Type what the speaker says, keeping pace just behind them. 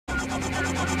That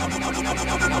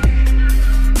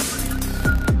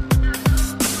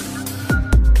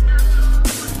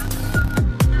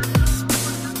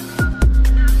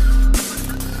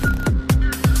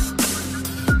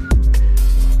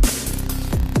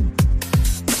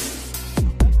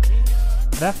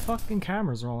fucking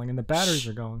camera's rolling and the batteries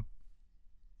are going.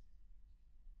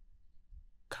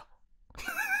 Go.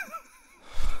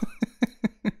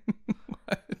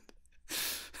 What?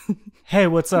 Hey,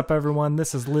 what's up, everyone?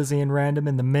 This is Lizzy RanDoM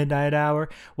in the midnight hour.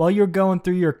 While you're going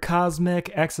through your cosmic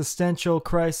existential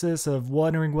crisis of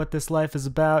wondering what this life is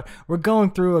about, we're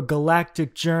going through a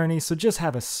galactic journey, so just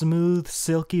have a smooth,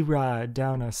 silky ride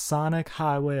down a sonic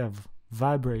highway of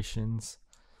vibrations.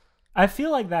 I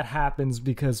feel like that happens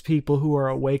because people who are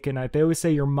awake at night, they always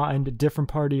say your mind, a different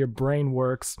part of your brain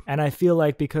works. And I feel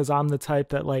like because I'm the type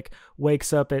that like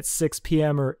wakes up at 6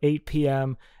 p.m. or 8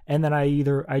 p.m. and then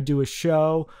I do a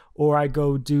show or I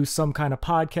go do some kind of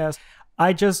podcast.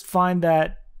 I just find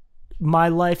that my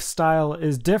lifestyle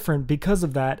is different because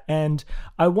of that. And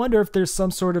I wonder if there's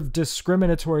some sort of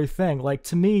discriminatory thing. Like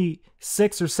to me,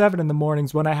 6 or 7 in the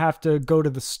mornings when I have to go to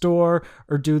the store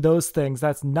or do those things,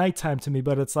 that's nighttime to me.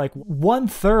 But it's like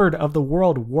 1/3 of the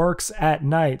world works at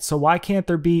night. So why can't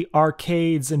there be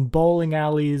arcades and bowling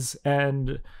alleys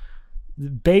and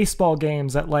baseball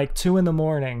games at like 2 in the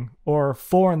morning or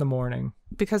 4 in the morning?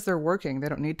 Because they're working. They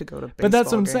don't need to go to baseball But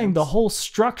that's what I'm games. saying. The whole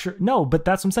structure... No, but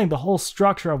that's what I'm saying. The whole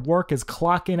structure of work is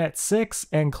clock in at 6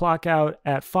 and clock out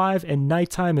at 5 and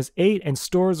nighttime is 8 and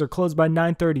stores are closed by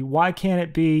 9:30. Why can't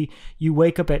it be you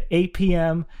wake up at 8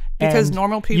 p.m. Because and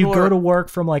normal people you go to work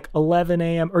from like 11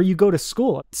 a.m. or you go to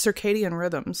school? Circadian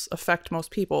rhythms affect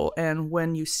most people. And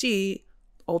when you see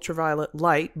ultraviolet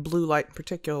light, blue light in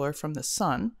particular from the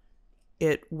sun,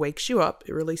 it wakes you up.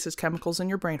 It releases chemicals in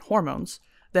your brain, hormones,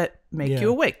 that make you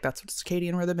awake. That's what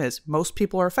circadian rhythm is. Most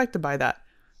people are affected by that.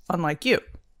 Unlike you.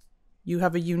 You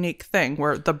have a unique thing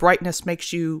where the brightness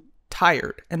makes you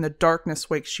tired and the darkness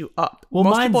wakes you up. Well,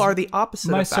 most people are the opposite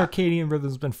of that. My circadian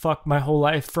rhythm's been fucked my whole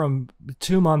life from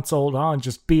 2 months old on.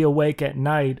 Just be awake at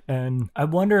night. And I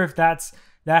wonder if that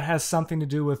has something to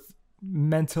do with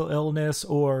mental illness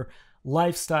or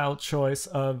lifestyle choice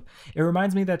of... It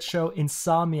reminds me of that show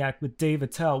Insomnia with Dave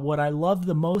Attell. What I loved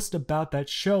the most about that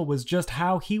show was just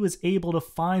how he was able to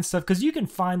find stuff, because you can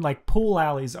find like pool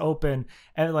alleys open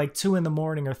at like 2 in the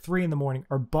morning or 3 in the morning,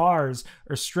 or bars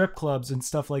or strip clubs and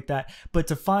stuff like that, but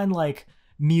to find like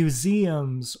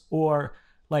museums or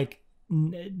like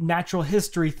natural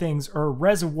history things or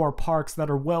reservoir parks that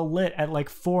are well lit at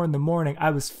like 4 in the morning, I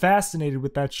was fascinated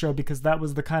with that show because that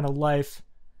was the kind of life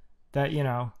that, you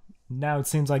know, now it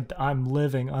seems like I'm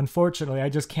living. Unfortunately, I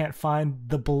just can't find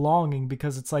the belonging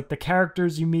because it's like the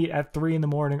characters you meet at 3 in the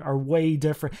morning are way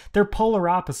different. They're polar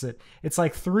opposite. It's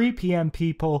like 3 p.m.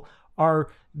 people are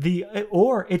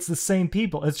or it's the same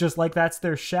people. It's just like that's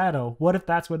their shadow. What if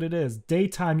that's what it is?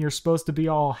 Daytime, you're supposed to be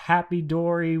all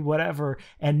happy-dory, whatever,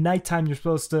 and nighttime, you're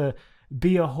supposed to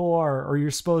be a whore, or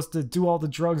you're supposed to do all the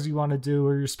drugs you want to do,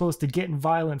 or you're supposed to get in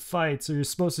violent fights, or you're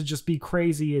supposed to just be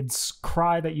crazy and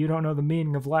cry that you don't know the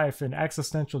meaning of life and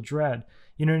existential dread.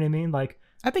 You know what I mean? Like,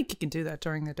 I think you can do that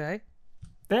during the day.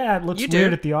 Yeah, it looks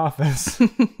weird at the office.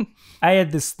 I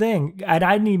had this thing, and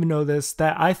I didn't even know this,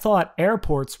 that I thought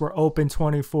airports were open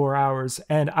 24 hours.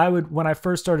 And when I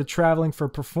first started traveling for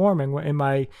performing in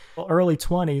my early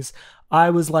 20s, I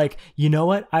was like, you know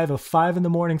what? I have a 5 in the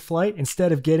morning flight.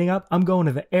 Instead of getting up, I'm going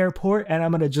to the airport and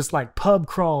I'm going to just like pub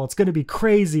crawl. It's going to be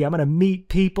crazy. I'm going to meet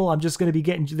people. I'm just going to be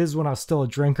getting... This is when I was still a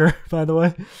drinker, by the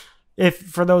way.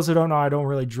 For those who don't know, I don't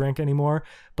really drink anymore,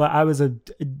 but I was a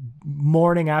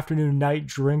morning, afternoon, night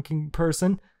drinking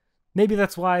person. Maybe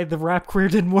that's why the rap career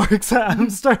didn't work. So I'm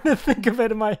starting to think of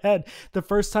it in my head. The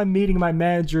first time meeting my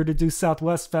manager to do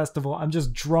Southwest Festival, I'm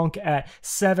just drunk at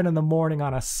 7 in the morning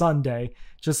on a Sunday,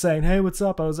 just saying, hey, what's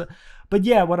up? But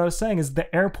yeah, what I was saying is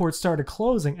the airport started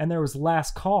closing and there was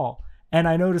last call. And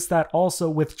I noticed that also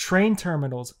with train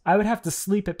terminals. I would have to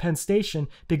sleep at Penn Station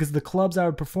because the clubs I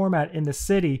would perform at in the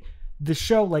city, the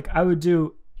show, like I would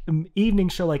do evening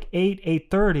show like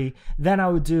 8:30, then I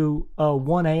would do a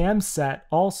 1 a.m. set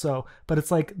also, but it's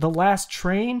like the last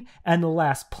train and the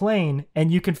last plane,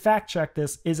 and you can fact check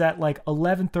this, is at like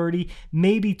 11:30,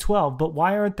 maybe 12. But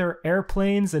why aren't there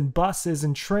airplanes and buses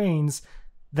and trains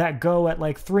that go at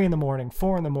like 3 in the morning,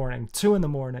 4 in the morning, 2 in the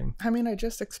morning? I mean, I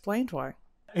just explained why.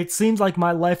 It seems like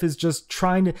my life is just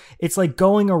it's like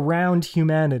going around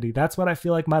humanity. That's what I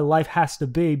feel like my life has to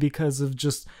be because of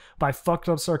just my fucked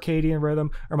up circadian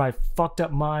rhythm or my fucked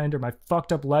up mind or my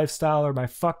fucked up lifestyle or my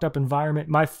fucked up environment,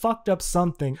 my fucked up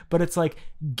something. But it's like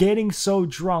getting so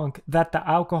drunk that the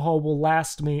alcohol will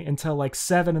last me until like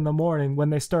 7 a.m. when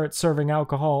they start serving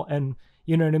alcohol. And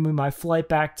you know what I mean? My flight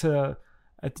back to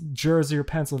Jersey or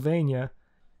Pennsylvania.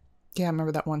 Yeah, I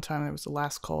remember that one time it was the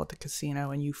last call at the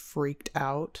casino and you freaked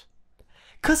out.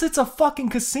 'Cause it's a fucking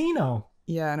casino.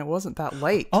 Yeah, and it wasn't that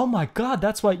late. Oh my God,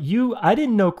 that's what I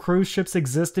didn't know cruise ships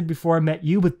existed before I met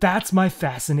you, but that's my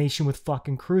fascination with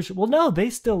fucking cruise ships. Well, no, they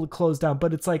still closed down,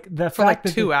 but it's like the for fact like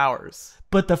that 2 hours.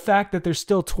 But the fact that there's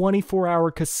still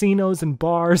 24-hour casinos and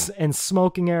bars and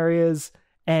smoking areas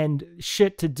and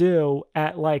shit to do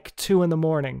at like 2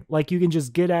 a.m. Like you can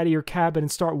just get out of your cabin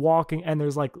and start walking and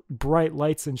there's like bright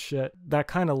lights and shit. That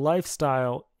kind of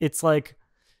lifestyle, it's like,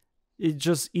 it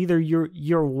just either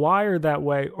you're wired that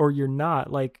way or you're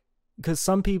not. Like, because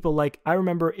some people, like, I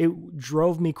remember it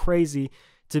drove me crazy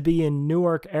to be in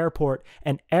Newark Airport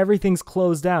and everything's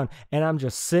closed down and I'm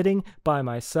just sitting by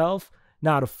myself,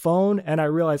 not a phone, and I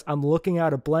realize I'm looking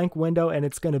out a blank window and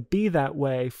it's going to be that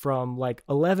way from like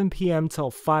 11 p.m. till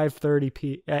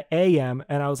 5:30 a.m.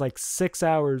 and I was like 6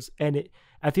 hours, and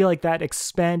I feel like that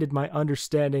expanded my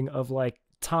understanding of like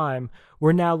time,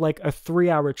 where now like a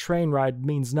 3-hour train ride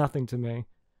means nothing to me,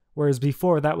 whereas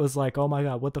before that was like, oh my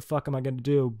God, what the fuck am I going to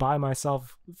do by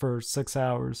myself for 6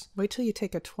 hours? Wait till you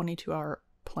take a 22-hour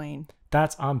plane.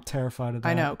 I'm terrified of that.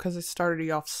 I know, because it started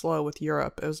you off slow with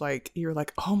Europe. It was like, you're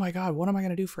like, oh my God, what am I going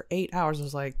to do for 8 hours? I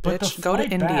was like, bitch, go to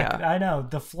India. I know,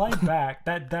 the flight back,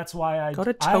 that's why I go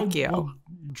to Tokyo. I will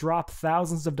drop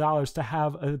thousands of dollars to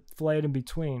have a flight in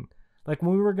between. Like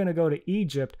when we were going to go to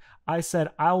Egypt, I said,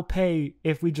 I'll pay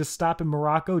if we just stop in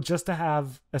Morocco just to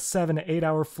have a 7 to 8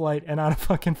 hour flight and not a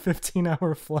fucking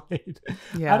 15-hour flight.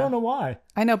 Yeah. I don't know why.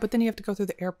 I know, but then you have to go through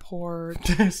the airport.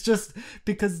 It's just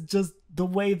because just the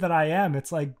way that I am,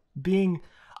 it's like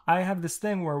I have this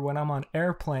thing where when I'm on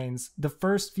airplanes, the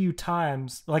first few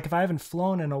times, like if I haven't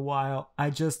flown in a while,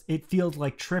 it feels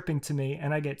like tripping to me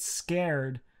and I get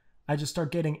scared. I just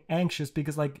start getting anxious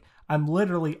because like I'm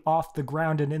literally off the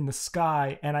ground and in the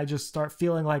sky, and I just start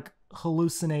feeling like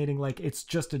hallucinating, like it's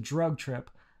just a drug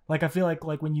trip. Like I feel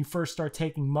like when you first start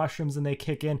taking mushrooms and they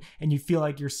kick in and you feel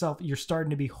like you're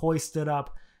starting to be hoisted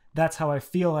up. That's how I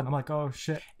feel, and I'm like, oh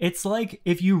shit. It's like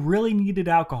if you really needed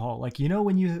alcohol, like, you know,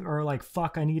 when you are like,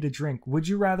 fuck, I need a drink. Would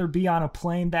you rather be on a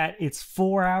plane that it's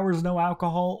 4 hours no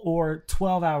alcohol or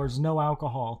 12 hours no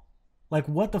alcohol? Like,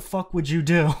 what the fuck would you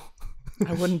do?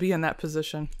 I wouldn't be in that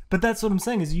position. But that's what I'm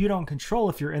saying, is you don't control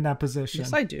if you're in that position.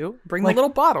 Yes, I do. Bring the little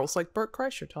bottles like Bert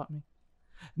Kreischer taught me.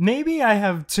 Maybe I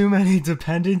have too many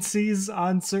dependencies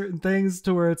on certain things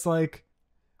to where it's like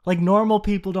normal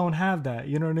people don't have that.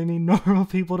 You know what I mean? Normal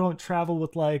people don't travel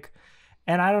with like,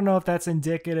 and I don't know if that's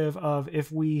indicative of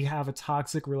if we have a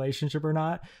toxic relationship or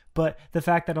not, but the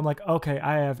fact that I'm like, okay,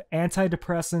 I have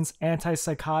antidepressants,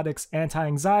 antipsychotics,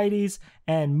 anti-anxieties,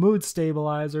 and mood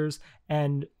stabilizers,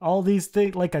 and all these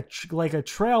things, like a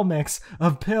trail mix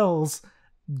of pills,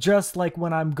 just like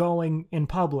when I'm going in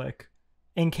public,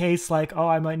 in case like, oh,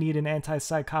 I might need an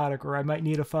antipsychotic, or I might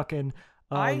need a fucking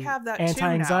I have that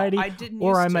anti-anxiety, too now. I didn't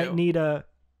or used I to. might need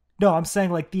no, I'm saying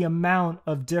like the amount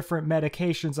of different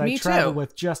medications I travel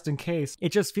with just in case.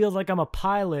 It just feels like I'm a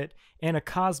pilot in a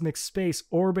cosmic space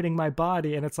orbiting my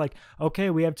body. And it's like,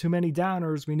 okay, we have too many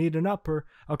downers. We need an upper.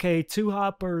 Okay, 2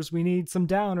 uppers. We need some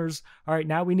downers. All right,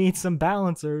 now we need some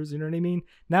balancers. You know what I mean?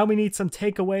 Now we need some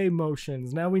takeaway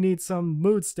motions. Now we need some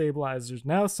mood stabilizers.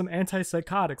 Now some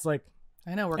antipsychotics. Like,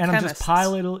 I know, we're and chemists.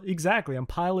 I'm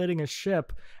piloting a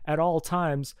ship at all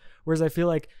times. Whereas I feel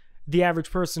like the average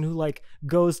person who like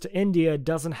goes to India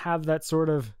doesn't have that sort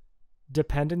of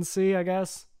dependency, I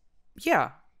guess.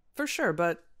 Yeah, for sure.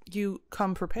 But you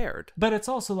come prepared. But it's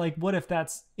also like, what if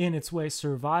that's in its way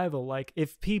survival? Like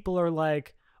if people are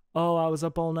like, oh, I was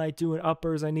up all night doing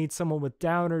uppers, I need someone with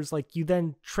downers. Like you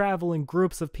then travel in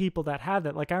groups of people that have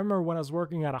that. Like I remember when I was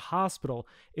working at a hospital,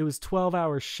 it was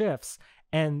 12-hour shifts.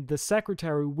 And the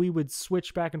secretary, we would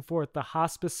switch back and forth. The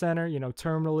hospice center, you know,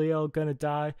 terminally ill, gonna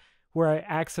die, where I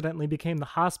accidentally became the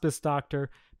hospice doctor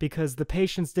because the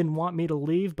patients didn't want me to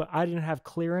leave, but I didn't have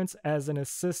clearance as an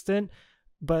assistant.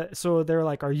 But so they're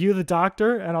like, are you the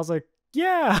doctor? And I was like,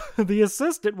 yeah, the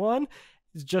assistant one.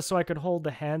 Just so I could hold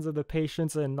the hands of the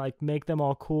patients and like make them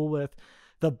all cool with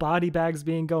the body bags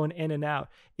being going in and out.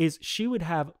 Is she would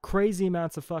have crazy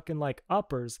amounts of fucking like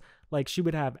uppers. Like she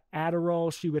would have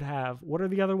Adderall. She would have, what are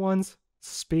the other ones?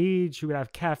 Speed. She would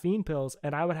have caffeine pills.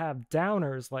 And I would have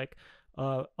downers like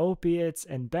opiates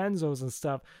and benzos and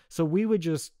stuff. So we would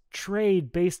just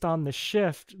trade based on the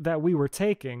shift that we were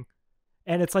taking.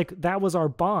 And it's like, that was our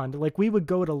bond. Like, we would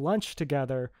go to lunch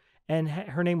together, and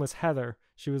her name was Heather.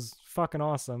 She was fucking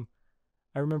awesome.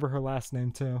 I remember her last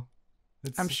name too.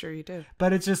 I'm sure you do.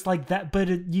 But it's just like that. But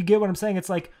you get what I'm saying? It's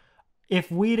like,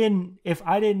 if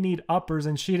I didn't need uppers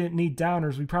and she didn't need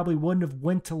downers, we probably wouldn't have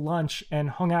went to lunch and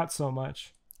hung out so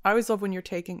much. I always love when you're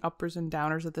taking uppers and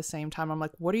downers at the same time. I'm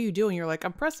like, what are you doing? You're like,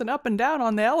 I'm pressing up and down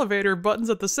on the elevator buttons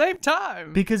at the same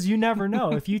time. Because you never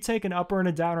know. If you take an upper and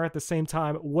a downer at the same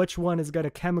time, which one is going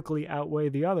to chemically outweigh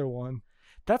the other one?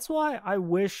 That's why I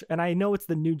wish, and I know it's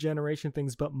the new generation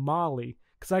things, but Molly,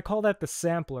 because I call that the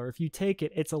sampler. If you take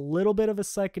it, it's a little bit of a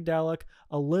psychedelic,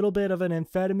 a little bit of an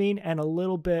amphetamine, and a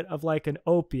little bit of like an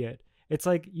opiate. It's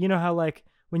like, you know how like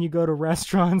when you go to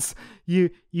restaurants, you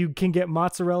can get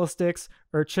mozzarella sticks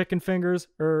or chicken fingers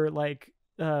or like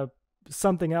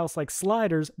something else like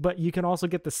sliders, but you can also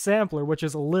get the sampler, which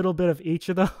is a little bit of each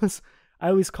of those. I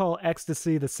always call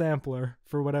ecstasy the sampler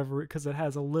for whatever, because it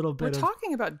has a little bit We're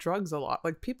talking about drugs a lot.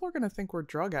 Like, people are going to think we're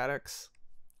drug addicts.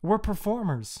 We're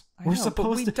performers. We're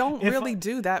supposed to. We don't really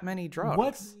do that many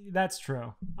drugs. That's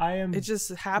true. It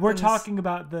just happens. We're talking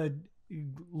about the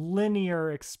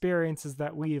linear experiences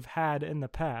that we've had in the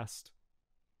past.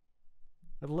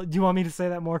 Do you want me to say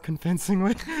that more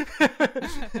convincingly?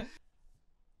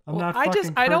 I'm not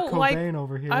fucking Kurt Cobain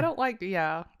over here. I don't like,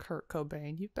 Kurt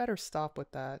Cobain. You better stop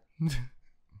with that.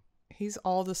 He's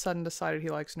all of a sudden decided he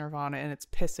likes Nirvana, and it's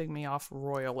pissing me off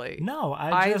royally. No,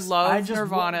 I love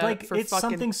Nirvana. Like, it's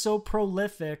something so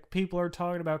prolific. People are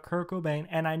talking about Kurt Cobain,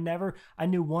 and I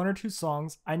knew one or two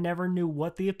songs. I never knew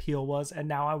what the appeal was, and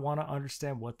now I want to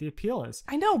understand what the appeal is.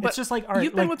 I know, but it's just like, all right,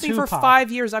 you've been with me for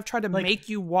 5 years. I've tried to make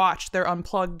you watch their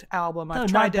Unplugged album.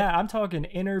 Not that. I'm talking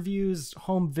interviews,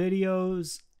 home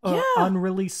videos.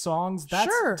 Unreleased songs.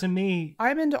 That's to me.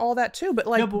 I'm into all that too, but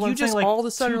like, you just all of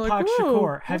a sudden are like,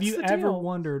 Shakur. Have you ever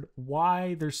wondered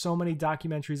why there's so many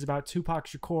documentaries about Tupac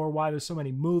Shakur? Why there's so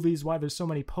many movies? Why there's so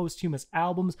many posthumous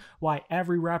albums? Why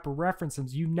every rapper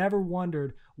references him? You never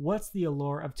wondered what's the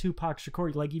allure of Tupac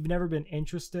Shakur? Like, you've never been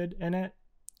interested in it?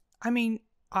 I mean,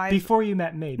 before you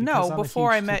met me. No,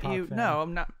 before I met you. Fan. No,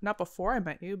 I'm not before I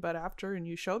met you, but after, and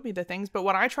you showed me the things. But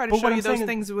when I try to show you those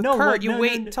things with Kurt, you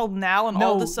wait until now, and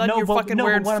all of a sudden you're fucking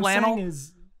wearing flannel.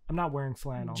 I'm not wearing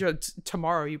flannel.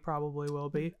 Tomorrow you probably will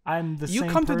be. I'm the same You come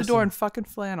person. through the door in fucking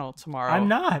flannel tomorrow. I'm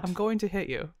not. I'm going to hit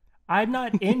you. I'm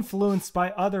not influenced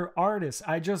by other artists.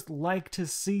 I just like to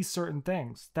see certain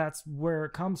things. That's where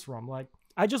it comes from. Like,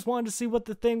 I just wanted to see what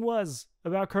the thing was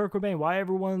about Kurt Cobain, why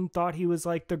everyone thought he was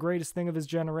like the greatest thing of his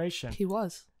generation. He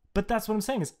was. But that's what I'm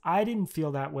saying, is I didn't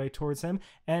feel that way towards him,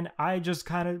 and I just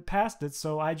kind of passed it.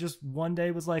 So I just one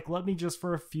day was like, let me just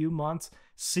for a few months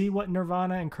see what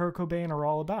Nirvana and Kurt Cobain are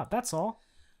all about. That's all.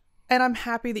 And I'm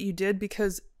happy that you did,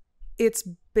 because it's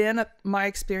been my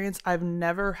experience. I've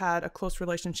never had a close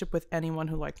relationship with anyone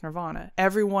who liked Nirvana.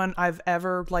 Everyone I've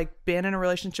ever like been in a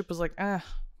relationship was like,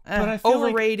 but I feel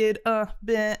overrated,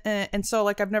 and so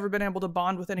like I've never been able to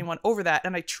bond with anyone over that.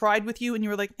 And I tried with you, and you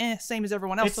were like, same as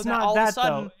everyone else. It's so not all that, of a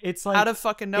sudden, though. It's like out of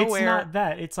fucking nowhere. It's not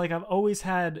that. It's like I've always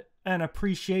had an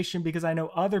appreciation because I know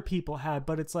other people had,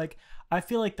 but it's like I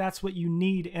feel like that's what you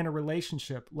need in a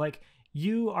relationship. Like,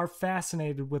 you are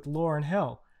fascinated with Lauryn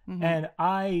Hill, and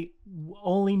I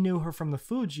only knew her from the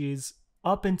Fugees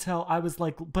up until I was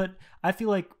like, but I feel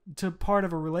like to part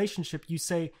of a relationship, you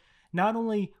say, not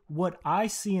only what I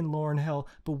see in Lauryn Hill,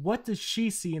 but what does she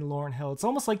see in Lauryn Hill? It's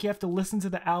almost like you have to listen to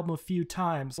the album a few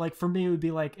times. Like, for me, it would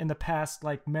be like in the past,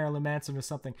 like Marilyn Manson or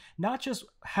something. Not just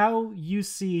how you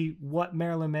see what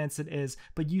Marilyn Manson is,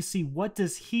 but you see what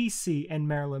does he see in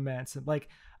Marilyn Manson. Like,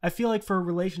 I feel like for a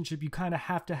relationship, you kind of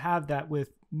have to have that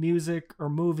with music or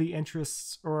movie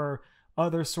interests or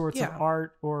other sorts of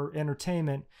art or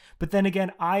entertainment. But then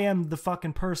again, I am the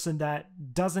fucking person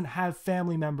that doesn't have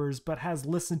family members but has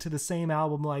listened to the same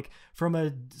album like from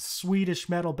a Swedish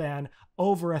metal band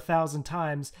over 1,000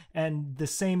 times, and the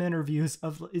same interviews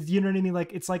of, you know what I mean?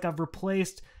 Like, it's like I've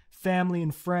replaced family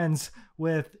and friends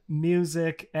with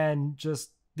music and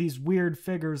just these weird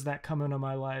figures that come into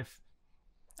my life.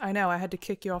 I know. I had to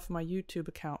kick you off my YouTube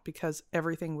account because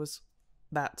everything was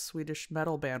that Swedish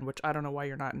metal band, which I don't know why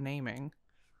you're not naming.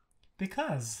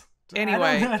 Because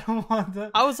anyway, I don't want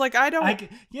that. I was like,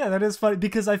 yeah, that is funny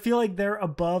because I feel like they're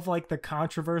above like the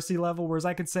controversy level, whereas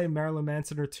I could say Marilyn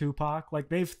Manson or Tupac, like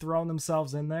they've thrown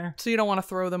themselves in there. So you don't want to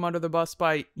throw them under the bus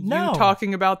by you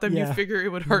talking about them. You figure it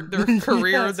would hurt their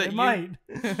career. Yes, it might.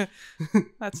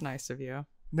 That's nice of you.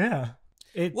 Yeah.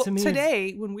 To me,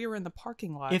 today when we were in the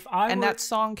parking lot, that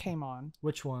song came on.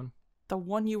 Which one? the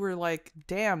one you were like,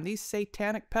 damn, these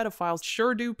satanic pedophiles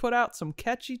sure do put out some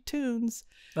catchy tunes.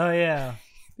 Oh, yeah.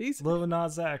 These Lil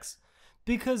Nas X.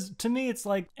 Because to me, it's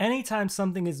like anytime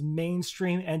something is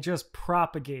mainstream and just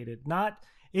propagated,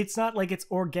 it's not like it's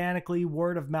organically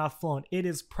word of mouth flown. It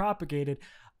is propagated.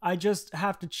 I just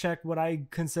have to check what I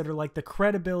consider like the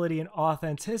credibility and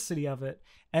authenticity of it.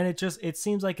 And it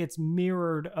seems like it's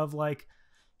mirrored of like,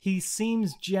 he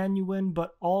seems genuine,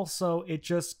 but also it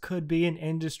just could be an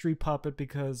industry puppet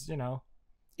because, you know.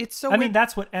 It's so I mean,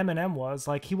 that's what Eminem was.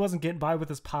 Like, he wasn't getting by with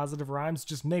his positive rhymes.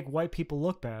 Just make white people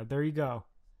look bad. There you go.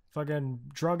 Fucking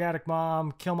drug addict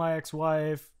mom, kill my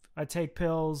ex-wife, I take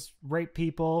pills, rape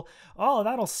people. Oh,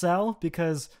 that'll sell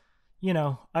because, you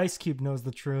know, Ice Cube knows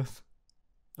the truth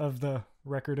of the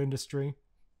record industry.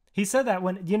 He said that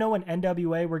when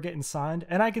NWA were getting signed,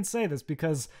 and I can say this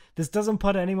because this doesn't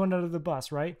put anyone under the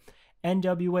bus, right?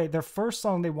 NWA, their first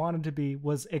song they wanted to be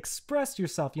was Express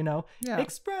Yourself, you know? Yeah,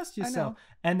 Express Yourself.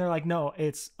 And they're like, no,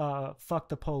 it's Fuck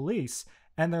the Police.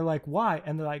 And they're like, why?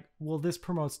 And they're like, well, this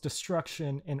promotes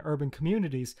destruction in urban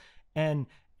communities. And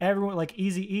everyone, like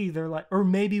Eazy-E, they're like, or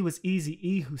maybe it was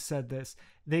Eazy-E who said this.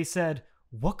 They said,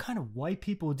 what kind of white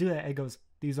people would do that? And it goes,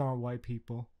 these aren't white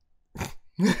people.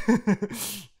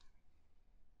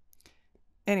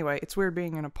 Anyway, it's weird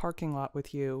being in a parking lot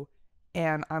with you,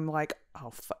 and I'm like,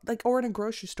 or in a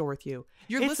grocery store with you.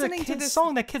 You're listening to this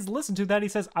song that kids listen to that he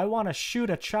says, I want to shoot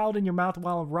a child in your mouth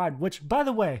while I'm riding, which, by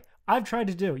the way, I've tried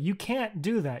to do. You can't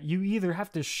do that. You either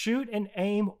have to shoot and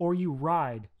aim or you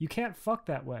ride. You can't fuck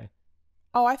that way.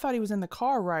 Oh, I thought he was in the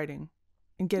car riding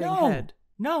and getting head.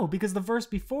 No, because the verse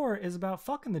before is about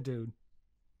fucking the dude.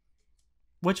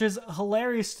 Which is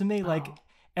hilarious to me. Like,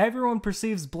 everyone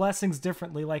perceives blessings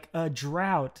differently. Like a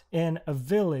drought in a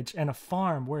village and a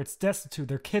farm where it's destitute.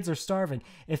 Their kids are starving.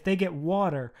 If they get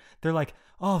water, they're like,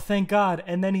 oh, thank God.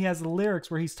 And then he has the lyrics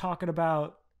where he's talking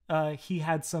about he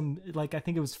had some, like, I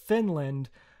think it was Finland.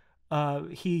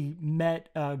 He met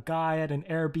a guy at an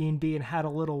Airbnb and had a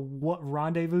little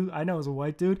rendezvous. I know it was a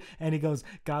white dude. And he goes,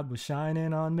 God was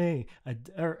shining on me.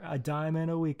 A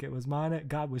diamond a week. It was mine.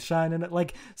 God was shining.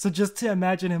 Like, so just to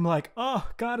imagine him like, oh,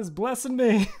 God is blessing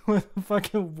me with a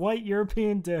fucking white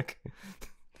European dick.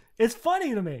 It's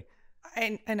funny to me.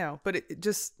 I know, but it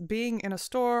just being in a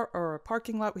store or a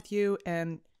parking lot with you,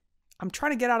 and I'm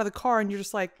trying to get out of the car and you're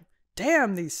just like,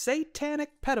 damn, these satanic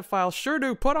pedophiles sure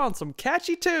do put on some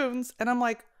catchy tunes. And I'm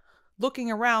like looking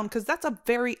around because that's a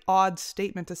very odd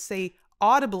statement to say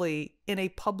audibly in a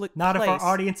public Not place. if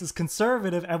our audience is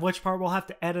conservative, at which part we'll have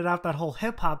to edit out that whole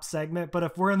hip hop segment. But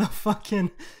if we're in the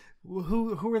fucking,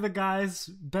 who are the guys,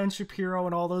 Ben Shapiro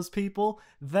and all those people,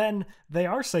 then they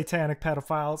are satanic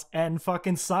pedophiles and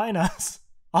fucking sign us.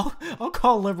 I'll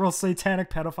call liberals satanic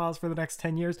pedophiles for the next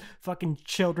 10 years. Fucking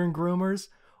children groomers.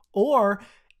 Or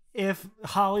if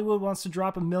Hollywood wants to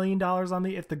drop $1 million on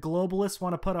me, if the globalists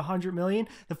want to put 100 million,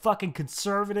 the fucking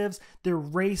conservatives, they're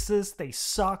racist, they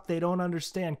suck, they don't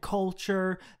understand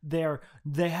culture,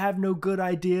 they have no good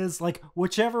ideas. Like,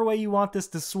 whichever way you want this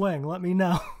to swing, let me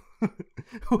know.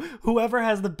 Whoever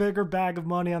has the bigger bag of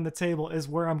money on the table is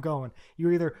where I'm going.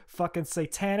 You're either fucking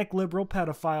satanic liberal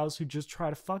pedophiles who just try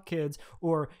to fuck kids,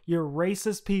 or you're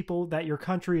racist people that your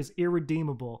country is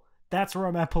irredeemable. That's where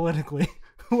I'm at politically.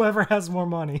 Whoever has more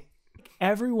money.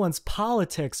 Everyone's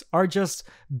politics are just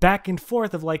back and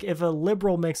forth of like, if a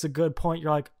liberal makes a good point,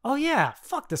 you're like, oh yeah,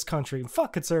 fuck this country,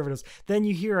 fuck conservatives. Then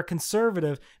you hear a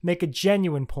conservative make a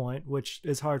genuine point, which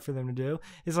is hard for them to do.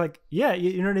 It's like, yeah,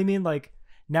 you know what I mean? Like,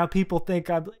 now people think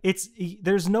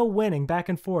there's no winning back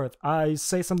and forth. I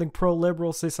say something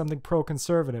pro-liberal, say something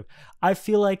pro-conservative. I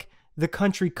feel like the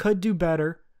country could do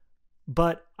better,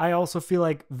 but I also feel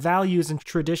like values and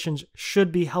traditions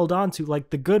should be held on to. Like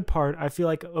the good part, I feel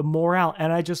like a morale,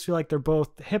 and I just feel like they're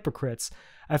both hypocrites.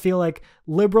 I feel like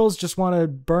liberals just want to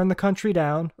burn the country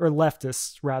down, or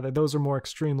leftists rather. Those are more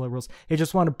extreme liberals. They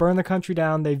just want to burn the country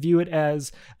down. They view it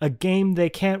as a game they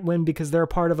can't win because they're a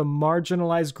part of a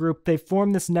marginalized group. They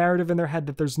form this narrative in their head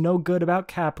that there's no good about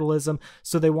capitalism,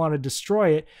 so they want to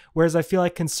destroy it. Whereas I feel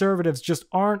like conservatives just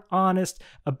aren't honest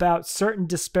about certain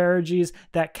disparities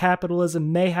that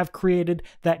capitalism may have created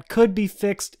that could be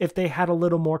fixed if they had a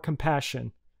little more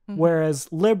compassion. Mm-hmm.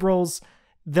 Whereas liberals,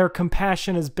 their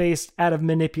compassion is based out of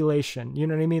manipulation. You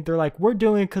know what I mean? They're like, we're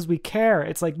doing it because we care.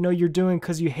 It's like, no, you're doing it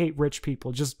because you hate rich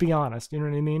people. Just be honest. You know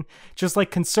what I mean? Just like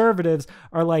conservatives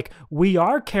are like, we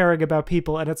are caring about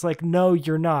people. And it's like, no,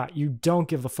 you're not. You don't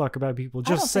give a fuck about people.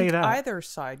 Just say that. Either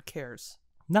side cares.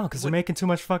 No, because they're making too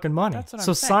much fucking money. That's what I'm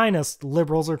saying. So sign us,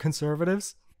 liberals or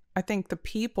conservatives. I think the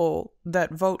people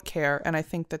that vote care, and I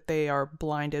think that they are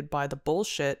blinded by the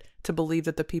bullshit to believe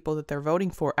that the people that they're voting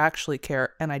for actually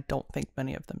care, and I don't think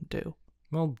many of them do.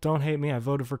 Well, don't hate me. I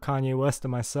voted for Kanye West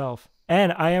and myself.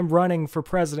 And I am running for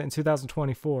president in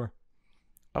 2024.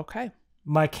 Okay.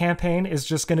 My campaign is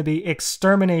just going to be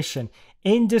extermination,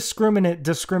 indiscriminate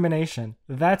discrimination.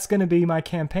 That's going to be my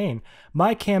campaign.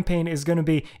 My campaign is going to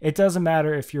be, it doesn't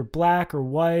matter if you're black or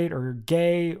white or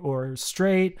gay or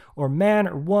straight or man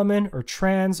or woman or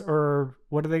trans or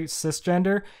what are they,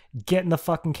 cisgender, get in the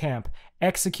fucking camp.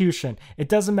 Execution. It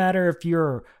doesn't matter if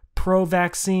you're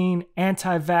pro-vaccine,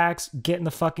 anti-vax, get in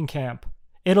the fucking camp.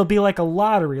 It'll be like a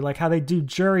lottery, like how they do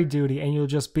jury duty, and you'll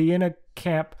just be in a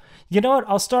camp. You know what?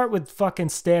 I'll start with fucking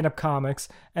stand-up comics,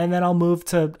 and then I'll move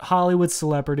to Hollywood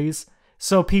celebrities,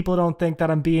 so people don't think that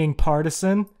I'm being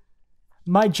partisan.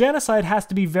 My genocide has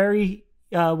to be very,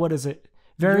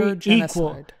 very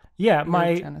equal. Yeah,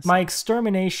 my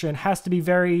extermination has to be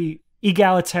very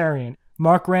egalitarian.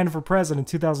 Mark ran for president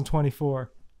in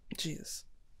 2024. Jesus.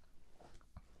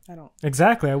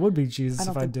 Exactly, I would be Jesus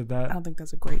if I did that. I don't think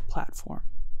that's a great platform.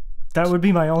 That would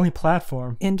be my only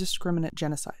platform. Indiscriminate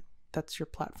genocide. That's your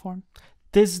platform?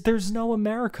 There's no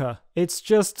America. It's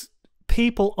just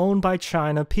people owned by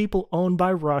China, people owned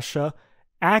by Russia,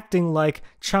 acting like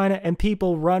China, and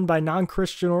people run by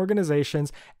non-Christian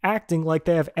organizations, acting like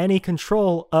they have any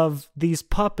control of these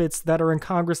puppets that are in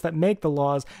Congress that make the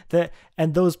laws,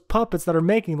 and those puppets that are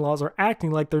making laws are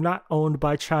acting like they're not owned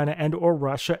by China and or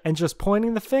Russia, and just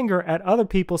pointing the finger at other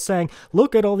people saying,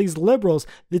 look at all these liberals,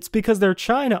 it's because they're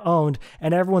China owned,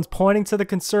 and everyone's pointing to the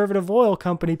conservative oil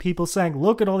company people saying,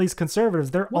 look at all these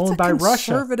conservatives, they're owned by Russia. What's a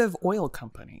conservative oil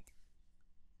company?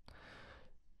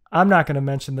 I'm not going to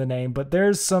mention the name, but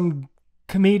there's some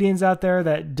comedians out there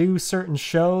that do certain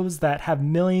shows that have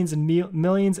millions and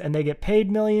millions, and they get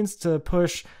paid millions to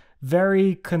push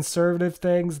very conservative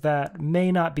things that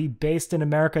may not be based in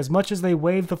America. As much as they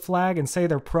wave the flag and say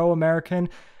they're pro-American,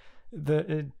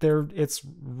 it's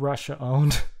Russia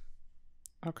owned.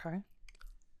 Okay.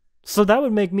 So that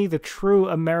would make me the true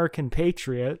American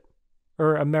patriot.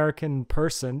 Or American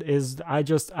person.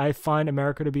 I find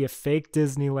America to be a fake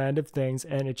Disneyland of things,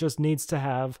 and it just needs to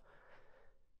have,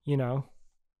 No,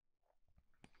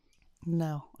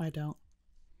 I don't.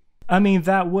 I mean,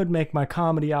 that would make my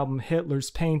comedy album Hitler's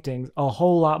Paintings a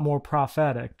whole lot more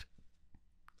prophetic.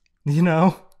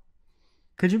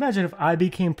 Could you imagine if I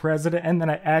became president and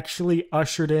then I actually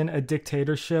ushered in a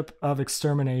dictatorship of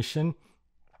extermination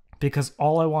because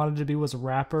all I wanted to be was a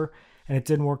rapper and it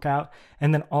didn't work out,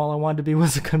 and then all I wanted to be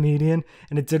was a comedian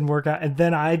and it didn't work out, and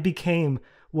then I became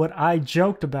what I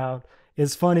joked about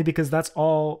is funny because that's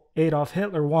all Adolf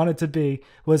Hitler wanted to be,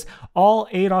 was all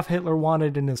Adolf Hitler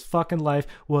wanted in his fucking life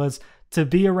was to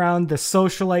be around the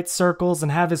socialite circles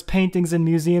and have his paintings in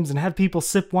museums and have people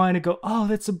sip wine and go, oh,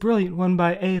 that's a brilliant one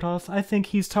by Adolf. I think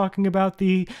he's talking about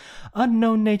the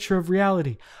unknown nature of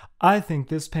reality. I think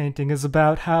this painting is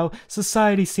about how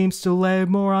society seems to lay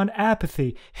more on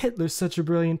apathy. Hitler's such a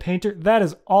brilliant painter. That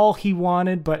is all he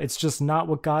wanted, but it's just not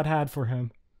what God had for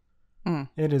him.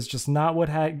 It is just not what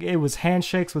it was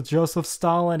handshakes with Joseph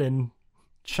Stalin in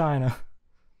China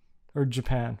or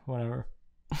Japan, whatever.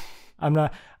 I'm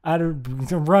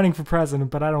running for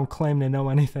president, but I don't claim to know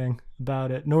anything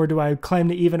about it, nor do I claim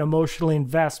to even emotionally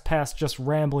invest past just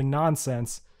rambling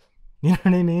nonsense. You know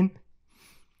what I mean?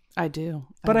 I do.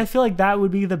 But I feel like that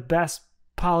would be the best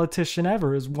politician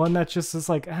ever, is one that just is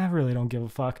like, I really don't give a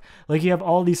fuck. Like, you have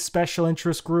all these special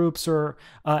interest groups or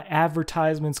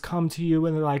advertisements come to you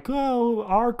and they're like, oh,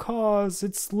 our cause,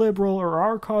 it's liberal, or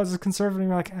our cause is conservative. And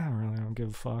you're like, I really don't give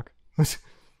a fuck.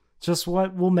 Just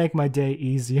what will make my day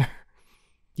easier.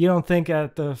 You don't think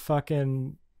the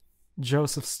fucking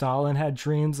Joseph Stalin had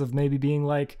dreams of maybe being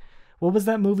like, what was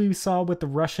that movie we saw with the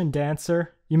Russian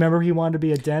dancer? You remember he wanted to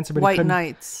be a dancer, but White he couldn't.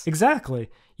 Knights. Exactly.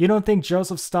 You don't think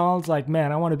Joseph Stalin's like,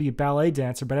 man, I want to be a ballet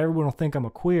dancer, but everyone will think I'm a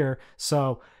queer.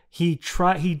 So he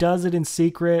does it in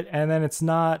secret, and then it's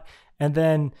not, and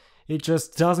then it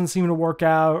just doesn't seem to work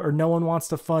out, or no one wants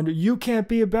to fund it. You can't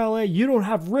be a ballet. You don't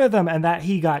have rhythm. And that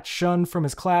he got shunned from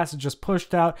his class and just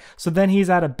pushed out. So then he's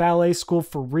at a ballet school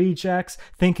for rejects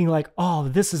thinking like, oh,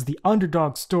 this is the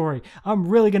underdog story. I'm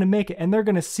really going to make it. And they're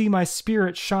going to see my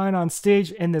spirit shine on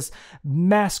stage in this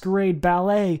masquerade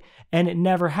ballet. And it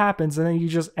never happens. And then you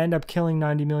just end up killing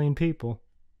 90 million people.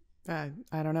 I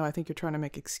don't know. I think you're trying to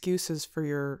make excuses for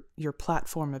your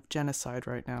platform of genocide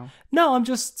right now. No, I'm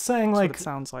just saying, That's like, what it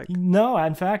sounds like. No,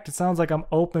 in fact, it sounds like I'm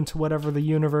open to whatever the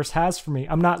universe has for me.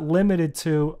 I'm not limited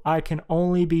to I can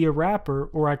only be a rapper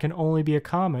or I can only be a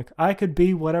comic. I could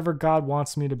be whatever God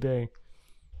wants me to be.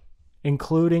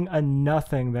 including a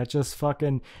nothing that just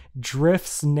fucking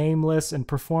drifts nameless and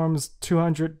performs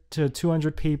 200 to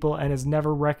 200 people and is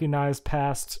never recognized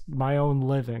past my own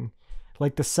living.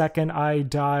 Like the second I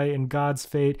die in God's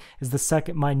fate is the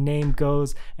second my name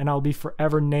goes, and I'll be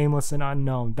forever nameless and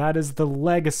unknown. That is the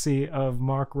legacy of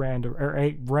Mark RanDoM, or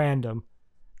RanDoM.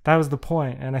 That was the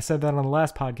point, and I said that on the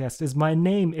last podcast, is my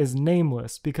name is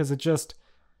nameless because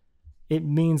it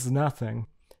means nothing.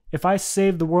 If I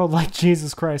saved the world like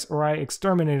Jesus Christ, or I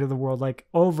exterminated the world, like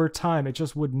over time, it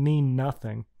just would mean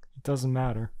nothing. It doesn't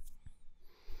matter.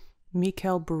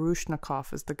 Mikhail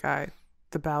Baryshnikov is the guy,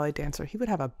 the ballet dancer. He would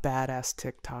have a badass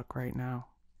TikTok right now.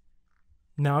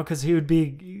 No, because he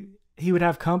would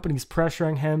have companies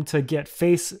pressuring him to get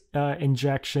face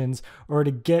injections or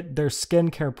to get their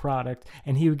skincare product,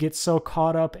 and he would get so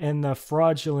caught up in the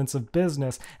fraudulence of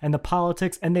business and the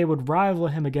politics, and they would rival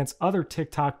him against other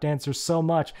TikTok dancers so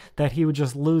much that he would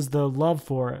just lose the love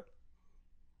for it.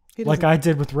 Like I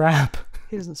did with rap.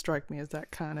 He doesn't strike me as that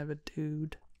kind of a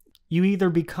dude. You either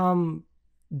become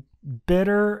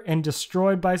bitter and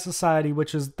destroyed by society,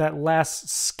 which is that last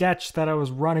sketch that I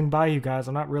was running by you guys.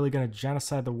 I'm not really going to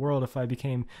genocide the world if I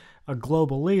became a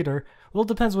global leader. Well, it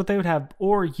depends what they would have.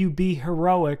 Or you be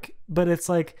heroic, but it's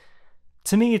like,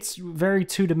 to me, it's very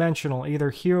two-dimensional,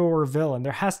 either hero or villain.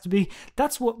 There has to be,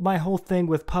 that's what my whole thing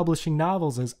with publishing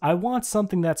novels is. I want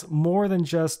something that's more than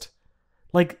just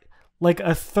like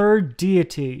a third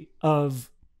deity of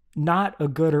not a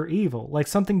good or evil, like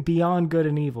something beyond good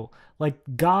and evil. Like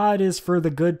God is for the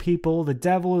good people, the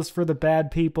devil is for the bad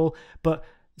people, but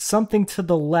something to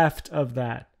the left of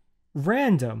that.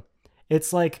 RanDoM.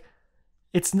 It's like,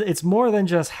 it's more than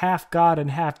just half God and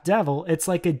half devil. It's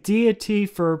like a deity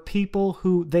for people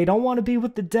who, they don't want to be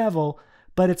with the devil,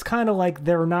 but it's kind of like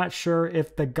they're not sure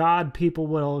if the God people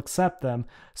will accept them.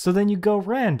 So then you go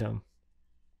RanDoM,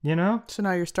 you know? So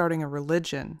now you're starting a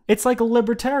religion. It's like a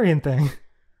libertarian thing.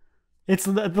 It's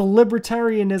the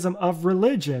libertarianism of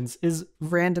religions is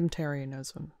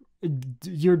randomtarianism.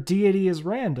 Your deity is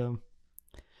random.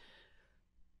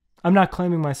 I'm not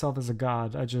claiming myself as a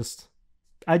god. I just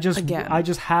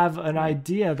have an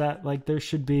idea that like there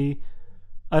should be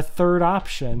a third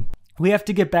option. We have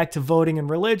to get back to voting in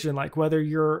religion, like whether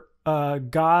you're a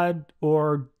god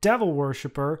or devil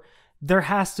worshiper, there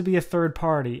has to be a third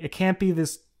party. It can't be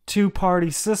this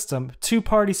two-party system.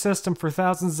 Two-party system for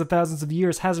thousands of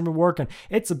years hasn't been working.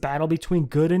 It's a battle between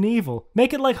good and evil.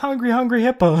 Make it like Hungry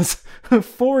Hippos.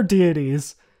 4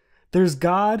 deities. There's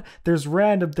God, there's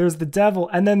RanDoM, there's the devil,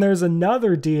 and then there's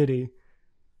another deity.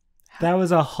 That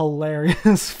was a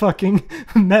hilarious fucking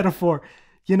metaphor.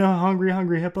 You know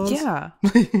Hungry Hippos? Yeah.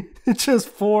 It's just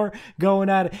 4 going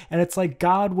at it, and it's like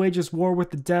God wages war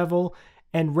with the devil,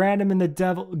 and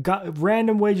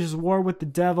RanDoM wages war with the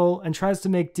devil and tries to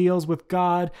make deals with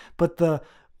God, but the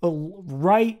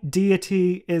right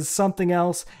deity is something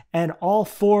else, and all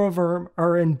 4 of them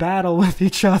are in battle with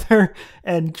each other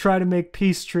and try to make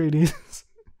peace treaties.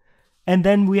 And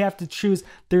then we have to choose.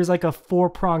 There's like a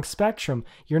 4-pronged spectrum.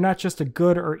 You're not just a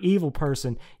good or evil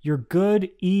person. You're good,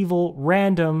 evil,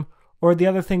 random, or the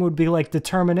other thing would be like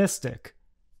deterministic.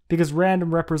 Because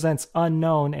random represents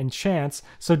unknown and chance,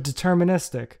 so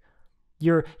deterministic.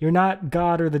 You're not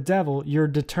God or the devil, you're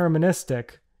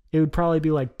deterministic. It would probably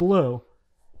be like blue.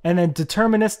 And then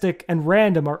deterministic and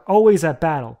random are always at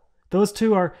battle. Those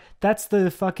two that's the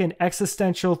fucking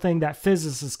existential thing that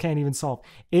physicists can't even solve.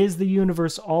 Is the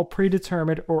universe all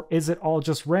predetermined or is it all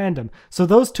just random? So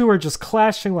those two are just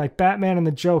clashing like Batman and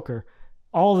the Joker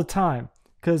all the time.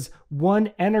 Because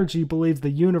one energy believes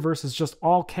the universe is just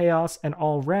all chaos and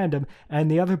all random, and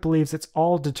the other believes it's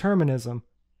all determinism.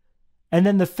 And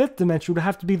then the 5th dimension would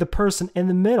have to be the person in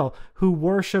the middle who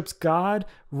worships God,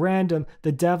 RanDoM,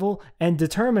 the devil, and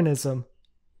determinism.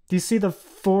 Do you see the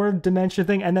 4th dimension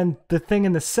thing? And then the thing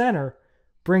in the center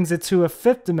brings it to a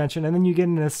 5th dimension, and then you get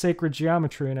into sacred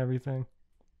geometry and everything.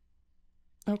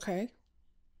 Okay.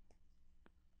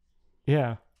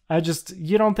 Yeah.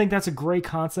 You don't think that's a great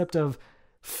concept of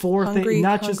 4 things,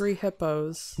 not just hungry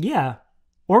hippos. Yeah,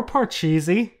 or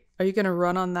Parcheesi. Are you gonna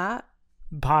run on that?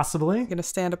 Possibly. You're gonna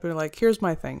stand up and be like, "Here's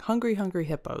my thing: hungry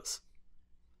hippos."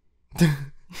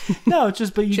 No, it's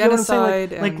just but you genocide.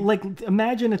 Get what I'm saying? Like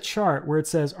imagine a chart where it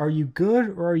says, "Are you good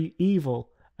or are you evil?"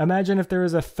 Imagine if there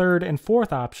is a 3rd and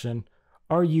 4th option.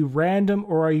 Are you random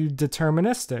or are you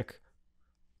deterministic?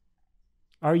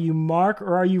 Are you Mark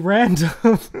or are you random?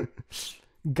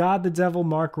 God, the devil,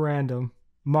 Mark, RanDoM.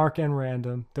 Mark and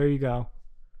random. There you go.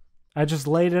 I just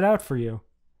laid it out for you.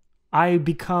 I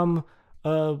become,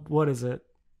 what is it?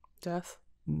 Death?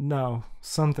 No,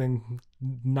 something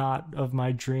not of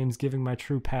my dreams, giving my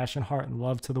true passion, heart, and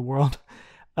love to the world.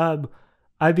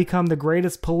 I become the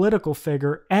greatest political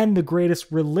figure and the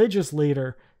greatest religious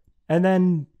leader. And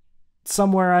then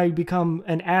somewhere I become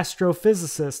an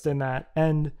astrophysicist in that.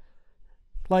 And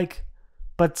like,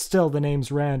 but still the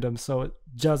name's random. So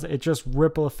it just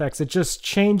ripple effects. It just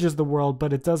changes the world,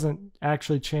 but it doesn't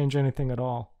actually change anything at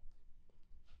all.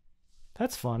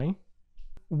 That's funny.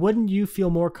 Wouldn't you feel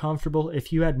more comfortable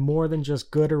if you had more than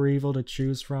just good or evil to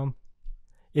choose from?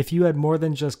 If you had more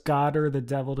than just God or the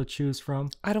devil to choose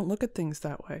from? I don't look at things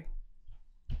that way.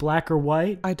 Black or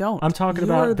white? I don't. I'm talking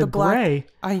about the gray.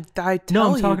 I tell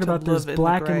No, I'm you talking to about there's live in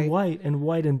black the gray. and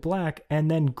white and black,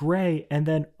 and then gray, and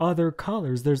then other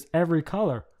colors. There's every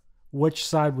color. Which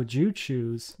side would you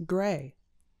choose? Gray.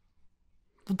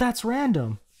 Well, that's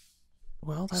random.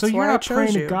 Well, that's so you're why not I chose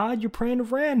praying you. to God, you're praying to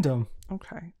random.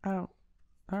 Okay. I don't.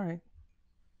 All right.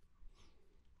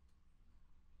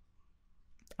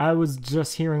 I was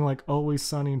just hearing like Always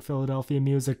Sunny in Philadelphia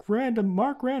music.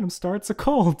 Mark Random starts a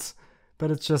cult. But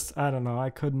it's just, I don't know.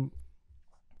 I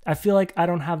feel like I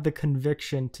don't have the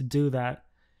conviction to do that.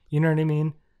 You know what I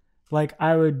mean? Like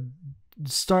I would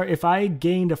start, if I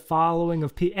gained a following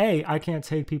of people, I can't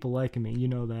take people liking me. You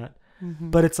know that.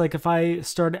 Mm-hmm. But it's like if I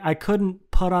started, I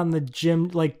couldn't put on the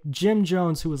Jim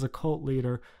Jones, who was a cult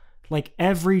leader. Like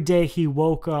every day he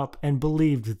woke up and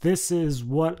believed this is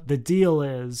what the deal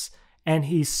is. And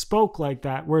he spoke like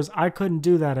that. Whereas I couldn't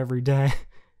do that every day.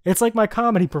 It's like my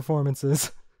comedy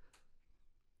performances.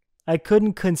 I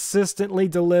couldn't consistently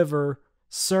deliver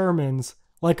sermons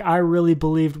like I really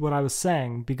believed what I was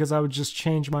saying because I would just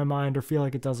change my mind or feel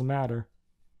like it doesn't matter.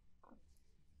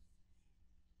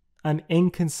 I'm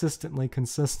inconsistently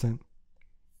consistent.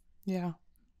 Yeah,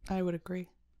 I would agree.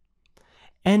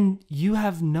 And you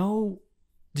have my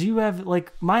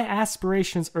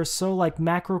aspirations are so like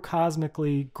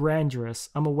macrocosmically grandiose.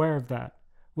 I'm aware of that,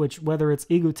 which whether it's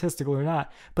egotistical or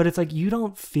not, but it's like, you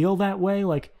don't feel that way.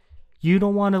 Like you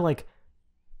don't want to like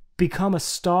become a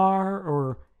star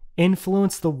or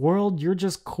influence the world. You're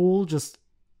just cool, just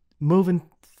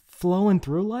flowing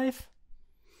through life.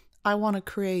 I want to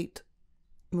create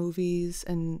movies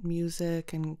and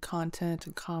music and content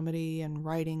and comedy and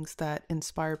writings that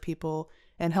inspire people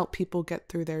and help people get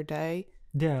through their day.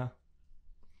 Yeah.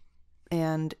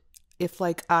 And if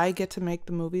like I get to make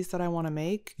the movies that I want to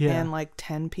make and like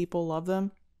 10 people love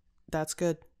them, that's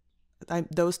good.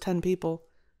 Those 10 people.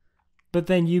 But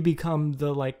then you become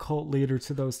the like cult leader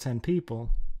to those 10 people.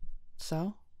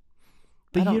 So?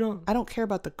 But I don't care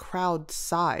about the crowd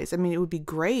size. I mean, it would be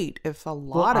great if a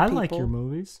lot of people. I like your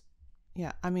movies.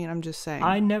 Yeah, I mean, I'm just saying.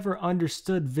 I never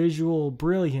understood visual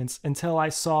brilliance until I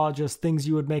saw just things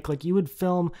you would make. Like you would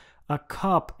film a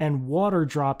cup and water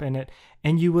drop in it,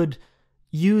 and you would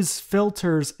use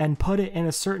filters and put it in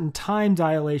a certain time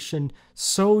dilation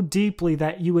so deeply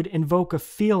that you would invoke a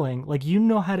feeling. Like you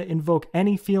know how to invoke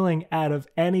any feeling out of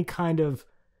any kind of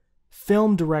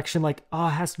film direction. Like, it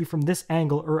has to be from this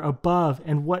angle or above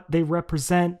and what they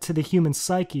represent to the human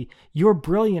psyche. You're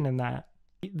brilliant in that.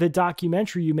 The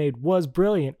documentary you made was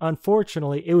brilliant.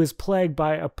 Unfortunately, it was plagued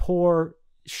by a poor,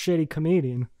 shitty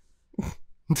comedian.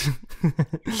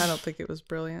 I don't think it was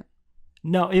brilliant.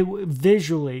 No,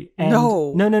 visually. And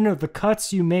no. The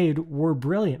cuts you made were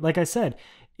brilliant. Like I said,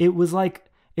 it was like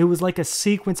a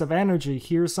sequence of energy.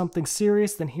 Here's something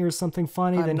serious, then here's something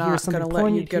funny, then here's something poignant. I'm not going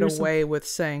to let you get away with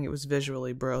saying it was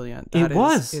visually brilliant.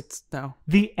 It's no.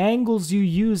 The angles you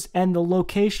used and the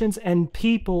locations and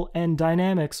people and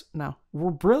dynamics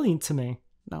were brilliant to me.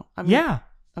 No. I mean, yeah.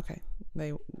 Okay.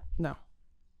 No.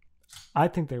 I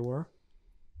think they were.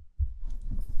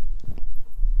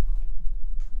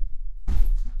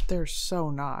 They're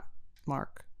so not,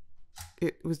 Mark.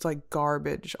 It was like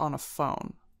garbage on a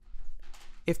phone.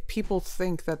 If people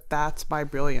think that that's my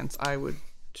brilliance, I would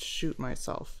shoot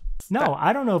myself. No,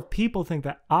 I don't know if people think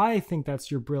that. I think that's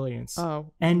your brilliance.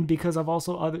 Oh. And because I've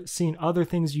also seen other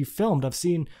things you filmed. I've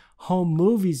seen home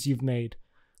movies you've made.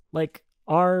 Like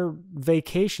our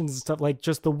vacations and stuff. Like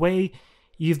just the way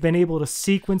you've been able to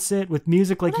sequence it with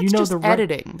music. Like, well, you know, the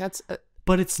editing. That's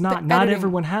but it's not. Not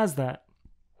everyone has that.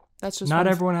 That's just not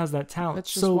everyone has that talent.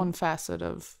 That's just one facet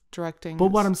of directing. But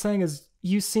what I'm saying is,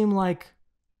 you seem like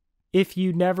if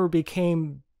you never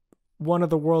became one of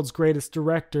the world's greatest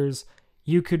directors,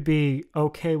 you could be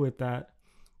okay with that.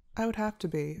 I would have to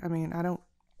be. I mean, I don't.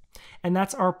 And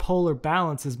that's our polar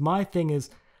balance. Is my thing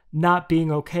is not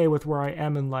being okay with where I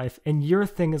am in life, and your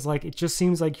thing is like, it just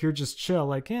seems like you're just chill.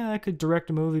 Like, yeah, I could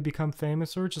direct a movie, become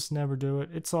famous, or just never do it.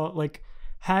 It's all like,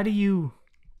 how do you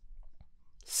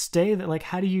stay that? Like,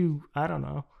 how do you? I don't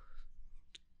know.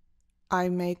 I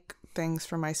make things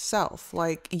for myself.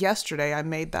 Like yesterday, I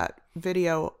made that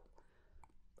video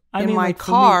I in mean, my like,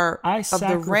 for me, car I of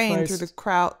the rain through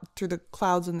sacrificed- the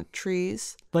clouds and the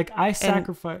trees. like I And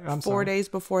sacrifice. I'm 4 sorry. days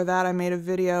before that, I made a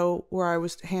video where I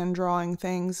was hand drawing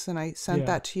things, and I sent Yeah.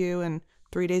 that to you. And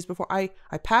 3 days before, I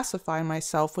pacify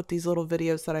myself with these little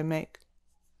videos that I make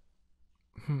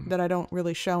that I don't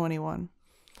really show anyone.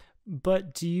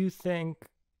 But do you think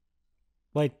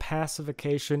like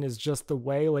pacification is just the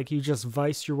way, like you just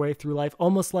vice your way through life,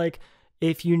 almost like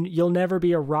if you'll never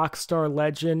be a rock star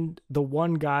legend, the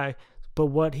one guy, but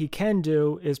what he can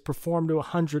do is perform to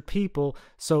 100 people.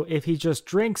 So if he just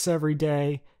drinks every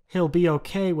day, he'll be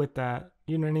okay with that.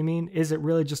 You know what I mean? Is it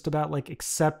really just about like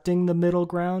accepting the middle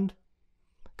ground?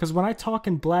 Because when I talk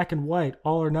in black and white,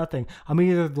 all or nothing, I'm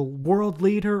either the world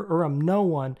leader or I'm no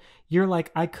one. You're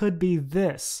like, I could be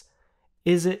this.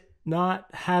 Is it not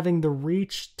having the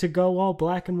reach to go all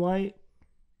black and white?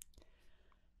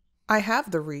 I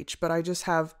have the reach, but I just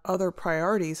have other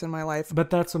priorities in my life. But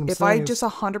that's what I'm If saying. I just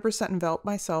 100% envelop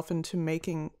myself into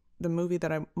making the movie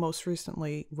that I most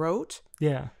recently wrote,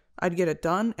 Yeah. I'd get it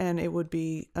done and it would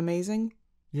be amazing.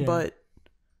 Yeah. But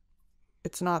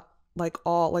it's not like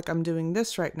I'm doing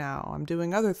this right now. I'm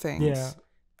doing other things. Yeah.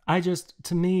 I just,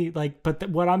 to me, like, but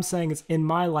what I'm saying is in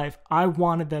my life, I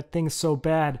wanted that thing so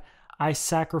bad. I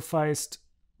sacrificed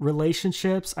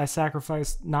relationships. I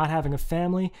sacrificed not having a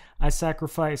family. I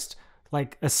sacrificed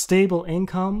like a stable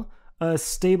income, a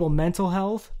stable mental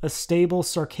health, a stable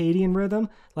circadian rhythm.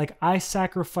 Like I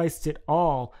sacrificed it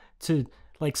all to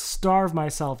like starve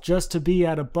myself just to be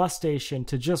at a bus station,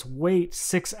 to just wait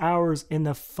 6 hours in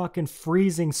the fucking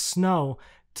freezing snow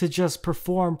to just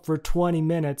perform for 20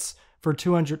 minutes for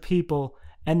 200 people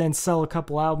and then sell a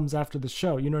couple albums after the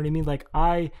show. You know what I mean? Like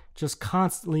I just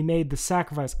constantly made the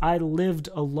sacrifice. I lived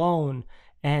alone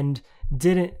and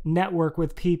didn't network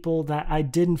with people that I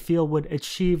didn't feel would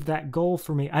achieve that goal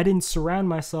for me. I didn't surround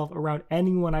myself around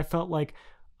anyone I felt like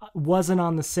wasn't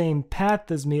on the same path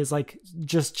as me, as like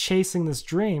just chasing this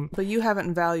dream. But you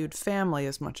haven't valued family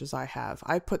as much as I have.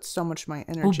 I put so much of my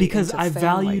energy Oh, because into I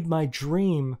family valued my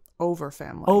dream over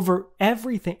family. over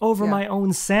everything, over Yeah. my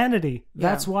own sanity.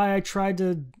 That's Yeah. why I tried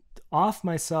to off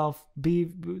myself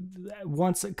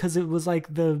once, because it was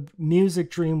like the music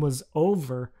dream was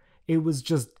over. It was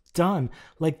just done.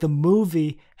 Like the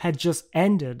movie had just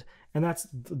ended. And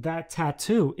that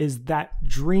tattoo is that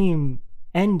dream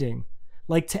ending.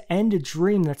 Like to end a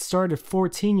dream that started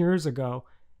 14 years ago.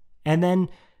 And then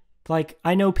like,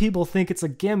 I know people think it's a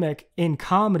gimmick in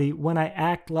comedy when I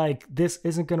act like this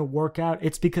isn't going to work out.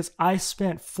 It's because I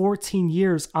spent 14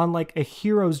 years on like a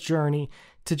hero's journey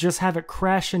to just have it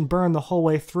crash and burn the whole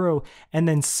way through and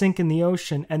then sink in the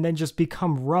ocean and then just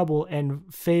become rubble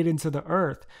and fade into the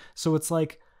earth. So it's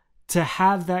like to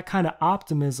have that kind of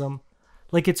optimism.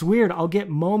 Like, it's weird. I'll get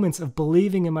moments of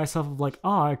believing in myself of like,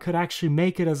 oh, I could actually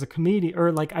make it as a comedian, or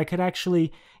like I could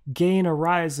actually gain a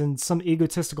rise in some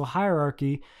egotistical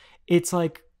hierarchy. It's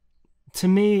like, to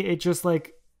me, it just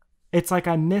like, it's like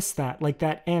I miss that, like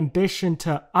that ambition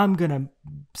to, I'm going to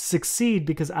succeed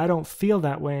because I don't feel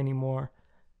that way anymore.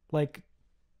 Like,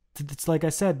 it's like I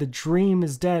said, the dream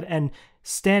is dead. And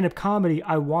stand-up comedy,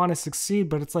 I want to succeed,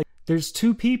 but it's like, there's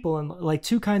two people and like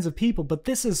two kinds of people, but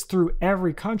this is through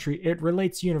every country. It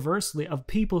relates universally of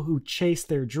people who chase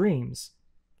their dreams.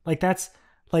 Like that's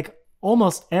like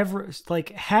almost every, like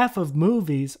half of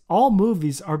movies, all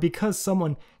movies are because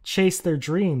someone chased their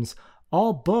dreams.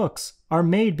 All books are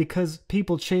made because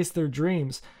people chase their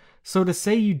dreams. So to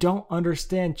say you don't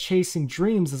understand chasing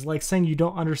dreams is like saying you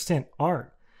don't understand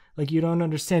art. Like you don't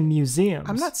understand museums.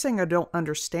 I'm not saying I don't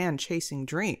understand chasing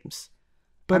dreams.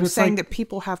 But I'm it's saying like, that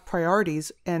people have priorities,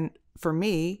 and for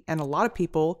me and a lot of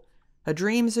people, a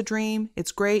dream is a dream.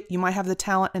 It's great. You might have the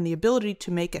talent and the ability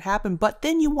to make it happen, but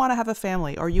then you want to have a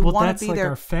family, or you want to be like there.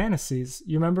 Our fantasies.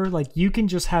 You remember, like you can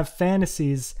just have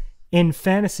fantasies in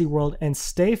fantasy world and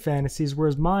stay fantasies,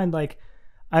 whereas mine, like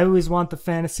I always want the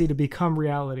fantasy to become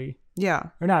reality. Yeah.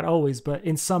 Or not always, but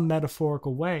in some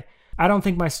metaphorical way. I don't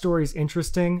think my story is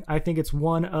interesting. I think it's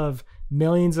one of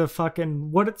millions of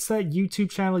fucking, what's that YouTube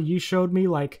channel you showed me,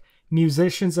 like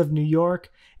musicians of New York,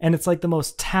 and it's like the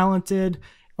most talented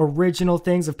original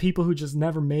things of people who just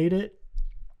never made it.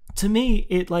 To me,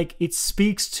 it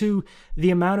speaks to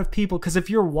the amount of people, because if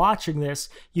you're watching this,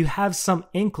 you have some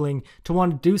inkling to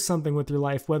want to do something with your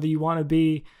life, whether you want to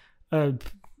be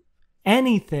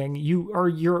anything,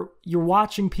 you're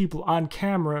watching people on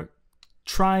camera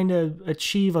trying to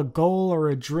achieve a goal or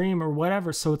a dream or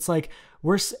whatever. So it's like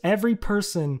every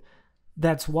person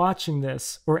that's watching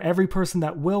this, or every person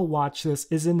that will watch this,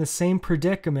 is in the same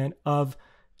predicament of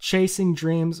chasing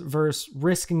dreams versus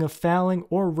risking of failing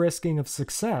or risking of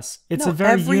success. It's a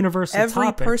very universal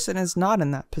topic. Every person is not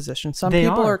in that position. Some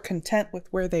people are content with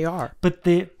where they are. But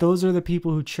those are the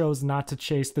people who chose not to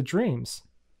chase the dreams.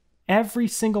 Every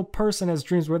single person has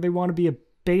dreams where they want to be a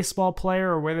baseball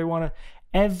player or where they want to.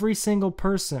 Every single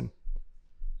person.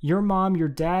 Your mom, your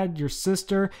dad, your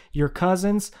sister, your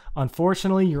cousins,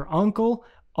 unfortunately, your uncle,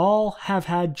 all have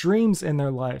had dreams in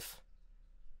their life.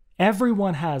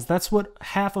 Everyone has. That's what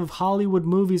half of Hollywood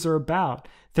movies are about.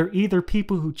 They're either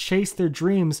people who chase their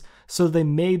dreams so they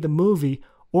made the movie,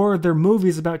 or they're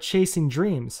movies about chasing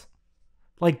dreams.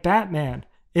 Like Batman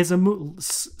is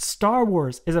Star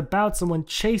Wars is about someone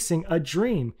chasing a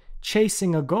dream,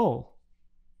 chasing a goal.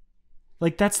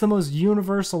 Like, that's the most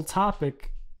universal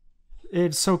topic.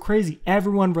 It's so crazy.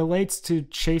 Everyone relates to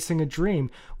chasing a dream,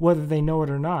 whether they know it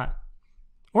or not.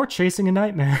 Or chasing a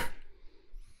nightmare.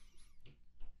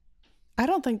 I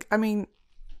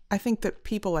think that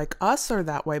people like us are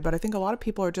that way, but I think a lot of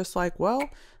people are just like, well,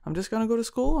 I'm just going to go to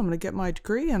school. I'm going to get my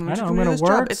degree and I'm just going to do this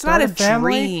job. It's not a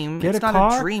dream. It's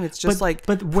not a dream. It's just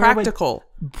practical.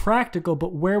 Practical,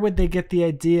 but where would they get the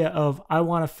idea of, I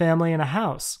want a family and a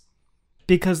house?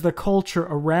 Because the culture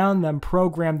around them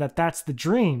programmed that that's the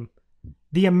dream.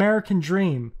 The American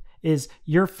dream is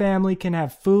your family can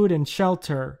have food and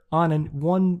shelter on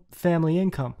one family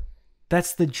income.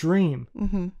 That's the dream.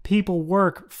 Mm-hmm. People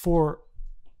work for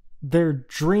their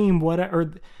dream,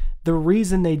 whatever, the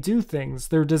reason they do things,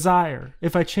 their desire.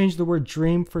 If I change the word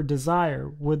dream for desire,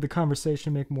 would the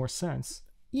conversation make more sense?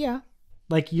 Yeah.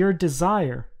 Like your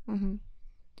desire. Mm-hmm.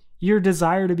 Your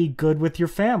desire to be good with your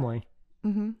family.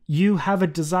 Mm-hmm. You have a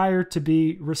desire to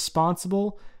be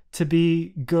responsible, to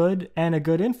be good, and a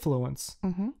good influence.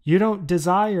 Mm-hmm. You don't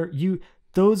desire,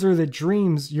 those are the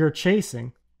dreams you're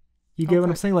chasing. You get what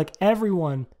I'm saying? Like,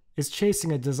 everyone is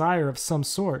chasing a desire of some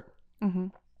sort. Mm-hmm.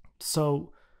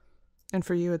 So. And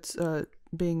for you, it's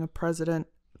being a president,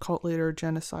 cult leader,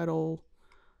 genocidal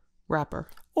rapper.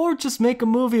 Or just make a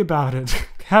movie about it.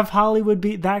 Have Hollywood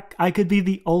be that. I could be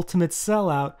the ultimate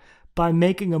sellout by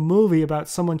making a movie about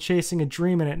someone chasing a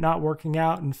dream and it not working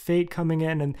out and fate coming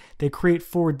in and they create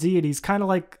 4 deities. Kind of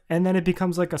like, and then it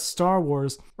becomes like a Star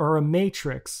Wars or a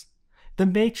Matrix. The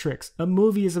Matrix. A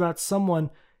movie is about someone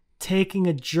taking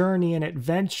a journey and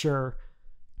adventure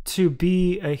to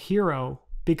be a hero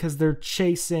because they're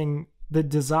chasing the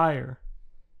desire.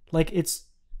 Like, it's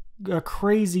a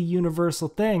crazy universal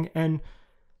thing. And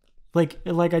like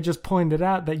I just pointed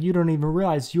out, that you don't even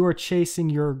realize you're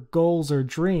chasing your goals or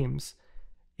dreams.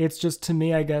 It's just, to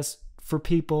me, I guess, for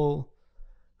people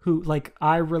who, like,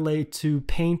 I relate to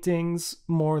paintings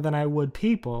more than I would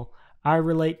people. I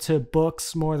relate to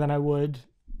books more than I would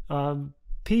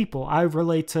people. I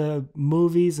relate to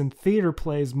movies and theater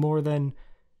plays more than,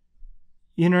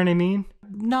 you know what I mean?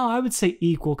 No, I would say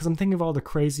equal, because I'm thinking of all the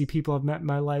crazy people I've met in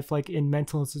my life, like in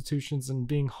mental institutions and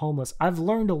being homeless. I've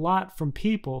learned a lot from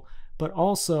people, but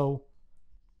also,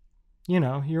 you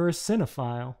know, you're a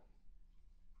cinephile.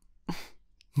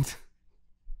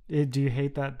 Do you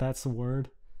hate that that's a word?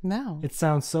 No. It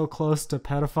sounds so close to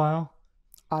pedophile.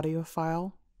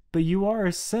 Audiophile. But you are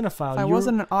a cinephile. If I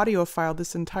wasn't an audiophile,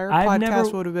 this entire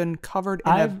podcast would have been covered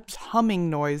in a humming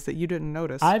noise that you didn't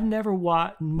notice. I've never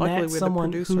met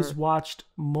someone who's watched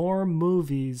more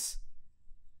movies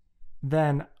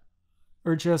than,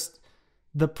 or just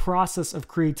the process of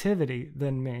creativity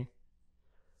than me.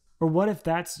 Or what if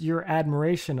that's your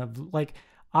admiration of, like,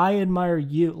 I admire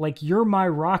you, like, you're my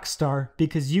rock star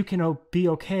because you can be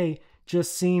okay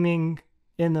just seeming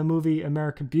in the movie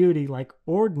American Beauty like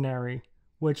ordinary.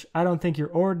 Which I don't think you're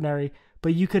ordinary,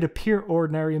 but you could appear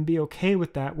ordinary and be okay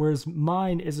with that, whereas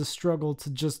mine is a struggle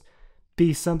to just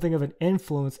be something of an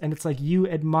influence, and it's like you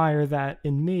admire that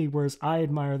in me, whereas I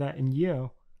admire that in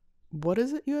you. What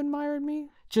is it you admire in me?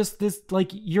 Just this, like,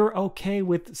 you're okay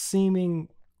with seeming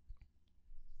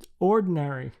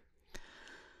ordinary.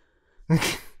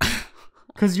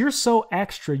 Because you're so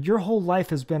extra. Your whole life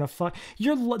has been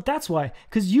that's why.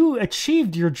 Because you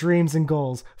achieved your dreams and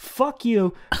goals. Fuck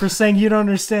you for saying you don't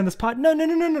understand this pod.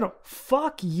 No.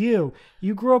 Fuck you.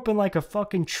 You grew up in like a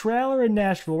fucking trailer in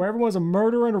Nashville where everyone's a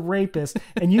murderer and a rapist,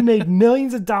 and you made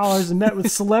millions of dollars and met with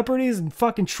celebrities and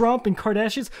fucking Trump and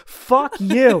Kardashians. Fuck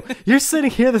you. You're sitting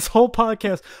here this whole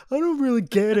podcast. I don't really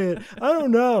get it. I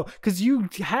don't know. Because you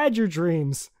had your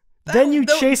dreams. Then you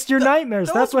chased your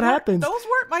nightmares. That's what happens. Those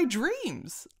weren't my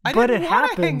dreams. I didn't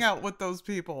want to hang out with those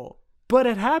people. But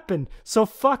it happened. So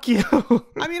fuck you.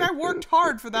 I mean, I worked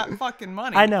hard for that fucking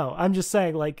money. I know. I'm just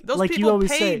saying, like, those like people you always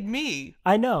paid say, me.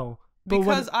 I know.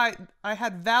 Because I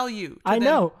had value to I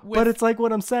know. them But it's like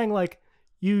what I'm saying, like,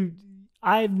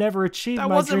 I've never achieved That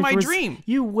my wasn't dreams. my dream.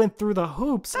 You went through the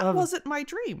hoops That of... wasn't my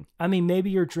dream. I mean, maybe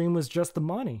your dream was just the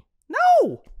money.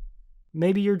 No!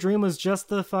 Maybe your dream was just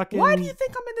the fucking... Why do you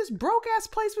think I'm in this broke-ass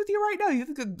place with you right now? You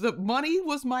think the money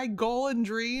was my goal and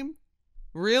dream?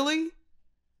 Really?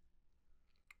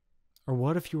 Or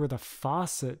what if you were the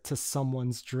faucet to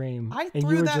someone's dream? I and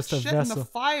threw you were that just a shit vessel? in the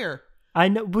fire. I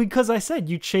know, because I said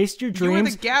you chased your dreams. You were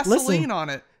the gasoline Listen, on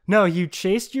it. No, you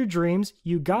chased your dreams.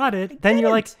 You got it. Then you're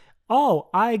like, oh,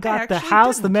 I got the actually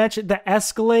house, the didn't. mansion, the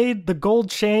Escalade, the gold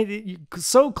chain.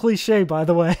 So cliche, by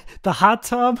the way. The hot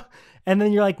tub. And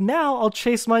then you're like, now I'll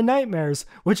chase my nightmares,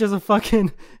 which is a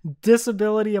fucking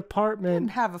disability I apartment.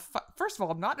 didn't have first of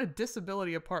all, I'm not in a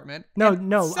disability apartment. No, And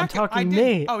no, I'm second, talking I me.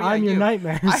 didn't- Oh, yeah, I'm your you.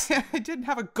 nightmares. I didn't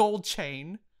have a gold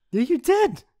chain. Yeah, you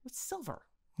did. It's silver.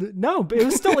 No, but it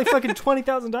was still like fucking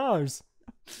 $20,000. It was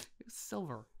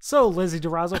silver. So, Lizzy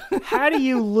DeRazzo, how do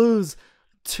you lose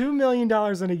 $2 million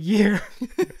in a year?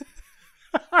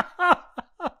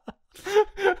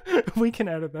 We can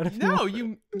edit that. If you No, want.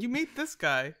 you meet this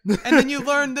guy, and then you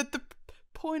learn that the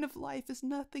point of life is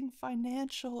nothing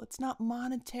financial. It's not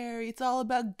monetary. It's all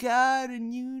about God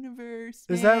and universe.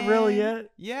 Is that really man.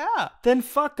 it? Yeah. Then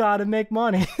fuck God and make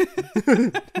money.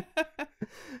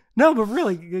 No, but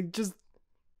really,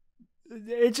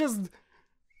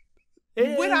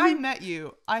 When I met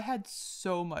you, I had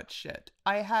so much shit.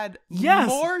 I had yes,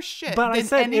 more shit but than I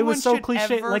said anyone it was so should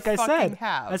cliche. ever Like I fucking said,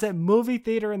 have. I said movie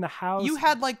theater in the house. You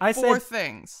had like I four said-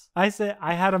 things. I said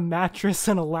I had a mattress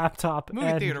and a laptop. Movie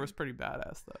and, theater was pretty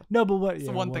badass though. No, but what? It's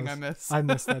yeah, the one it thing I was. miss. I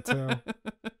miss that too.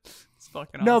 It's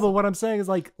fucking No, awesome. but what I'm saying is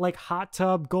like hot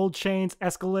tub, gold chains,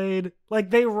 Escalade,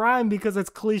 like they rhyme because it's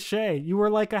cliche. You were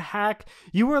like a hack.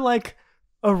 You were like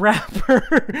a rapper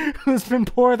who's been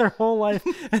poor their whole life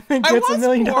and then I gets $1 was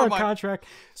million poor, Mike. contract.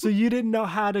 So you didn't know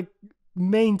how to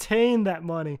maintain that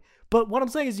money. But what I'm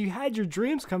saying is you had your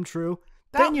dreams come true.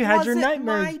 Then you had your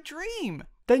nightmares. My dream.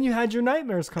 Then you had your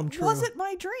nightmares come true. Was it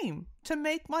my dream to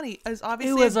make money? Is It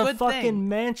obviously was a a good fucking thing.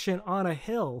 mansion on a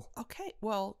hill. Okay,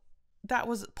 well, that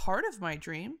was part of my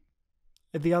dream.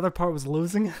 The other part was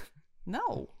losing it.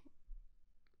 No.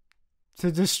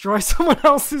 To destroy someone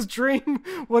else's dream?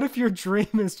 What if your dream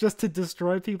is just to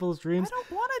destroy people's I dreams?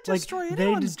 don't want to Like destroy they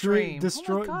anyone's dream.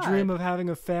 destroy Oh my God. dream of having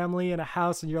a family and a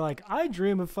house, and you're like, I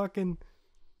dream of fucking.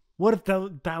 What if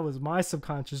that was my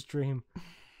subconscious dream?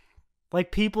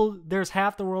 Like people, there's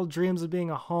half the world dreams of being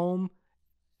a home,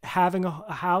 having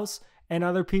a house, and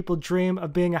other people dream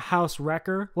of being a house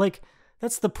wrecker. Like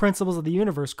that's the principles of the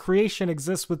universe. Creation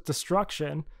exists with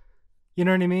destruction. You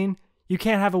know what I mean? You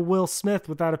can't have a Will Smith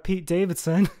without a Pete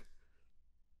Davidson.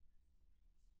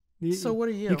 So what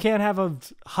are you? You can't have a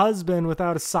husband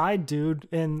without a side dude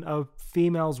in a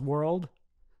female's world.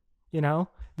 You know?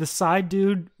 The side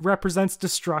dude represents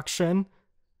destruction,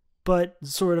 but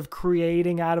sort of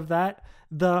creating out of that.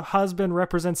 The husband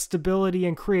represents stability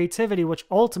and creativity, which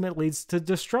ultimately leads to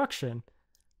destruction.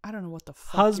 I don't know what the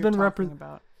fuck Husband you're talking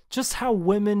about. Just how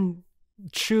women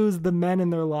choose the men in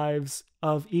their lives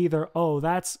of either, oh,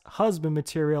 that's husband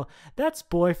material, that's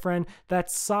boyfriend,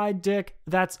 that's side dick,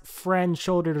 that's friend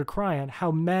shoulder to cry on.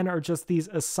 How men are just these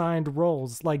assigned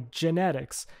roles, like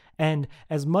genetics. And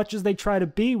as much as they try to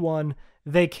be one,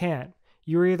 they can't.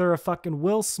 You're either a fucking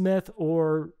Will Smith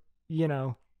or, you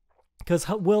know, because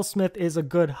Will Smith is a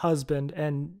good husband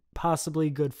and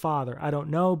possibly good father. I don't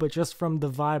know, but just from the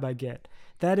vibe I get,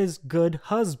 that is good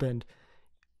husband.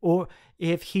 Or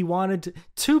if he wanted to,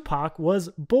 Tupac was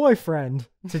boyfriend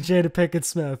to Jada Pinkett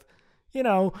Smith. You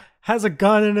know, has a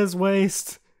gun in his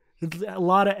waist, a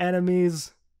lot of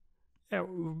enemies,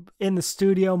 in the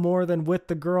studio more than with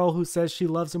the girl who says she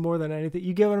loves him more than anything.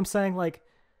 You get what I'm saying? Like,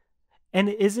 and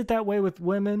is it that way with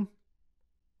women?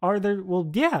 Are there? Well,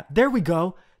 yeah, there we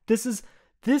go. This is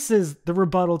the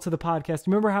rebuttal to the podcast.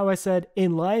 Remember how I said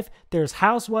in life, there's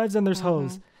housewives and there's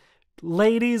hoes.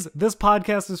 Ladies, this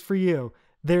podcast is for you.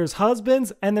 There's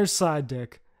husbands and there's side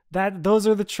dick. Those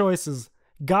are the choices.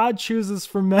 God chooses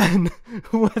for men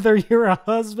whether you're a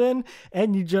husband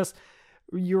and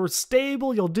you're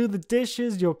stable, you'll do the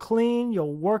dishes, you'll clean,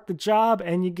 you'll work the job,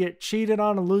 and you get cheated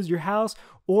on and lose your house,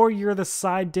 or you're the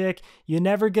side dick, you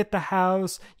never get the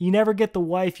house, you never get the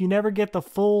wife, you never get the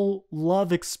full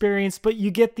love experience, but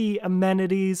you get the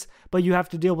amenities, but you have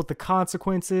to deal with the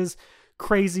consequences,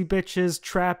 crazy bitches,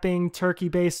 trapping, turkey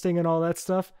basting, and all that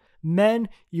stuff. Men,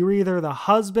 you're either the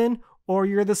husband or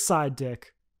you're the side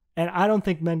dick. And I don't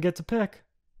think men get to pick.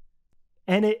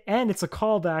 And it's a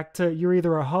callback to you're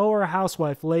either a hoe or a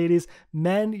housewife. Ladies,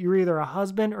 men, you're either a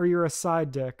husband or you're a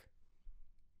side dick.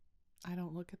 I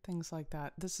don't look at things like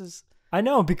that. This is... I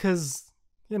know, because,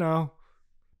 you know,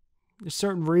 there's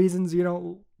certain reasons you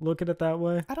don't look at it that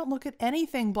way. I don't look at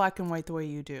anything black and white the way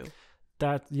you do.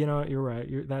 That, you know, you're right.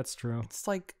 That's true. It's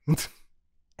like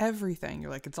everything.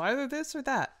 You're like, it's either this or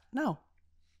that. No.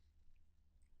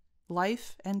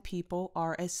 Life and people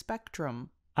are a spectrum.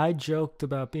 I joked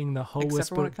about being the hoe Except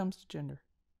whisperer. for when it comes to gender.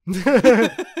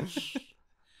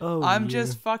 Oh, I'm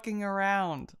just fucking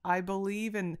around. I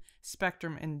believe in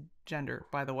spectrum and gender,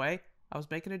 by the way. I was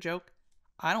making a joke.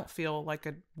 I don't feel like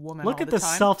a woman Look all at the the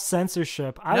time.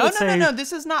 self-censorship. No.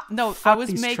 This is not. No, fuck I was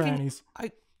these making. trannies.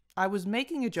 I was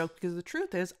making a joke because the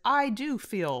truth is, I do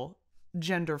feel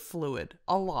gender fluid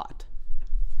a lot.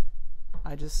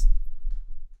 I just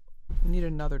need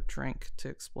another drink to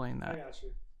explain that. I got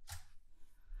you.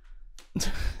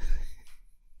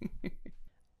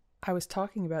 I was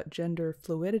talking about gender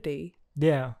fluidity.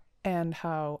 Yeah. And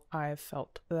how I've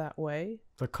felt that way.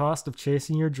 The cost of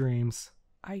chasing your dreams.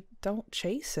 I don't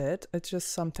chase it. It's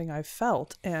just something I've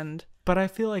felt. But I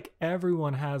feel like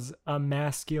everyone has a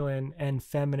masculine and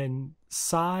feminine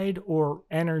side or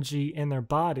energy in their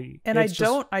body. And I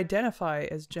don't identify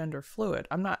as gender fluid.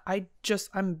 I'm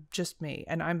just me.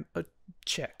 And I'm a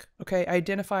chick. Okay? I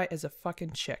identify as a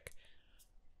fucking chick.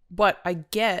 But I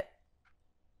get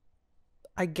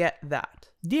that.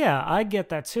 Yeah, I get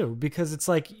that too, because it's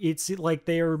like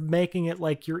they are making it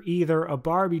like you're either a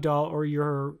Barbie doll or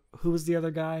you're, who was the other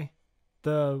guy?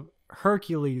 The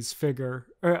Hercules figure,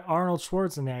 or Arnold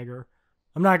Schwarzenegger.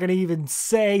 I'm not going to even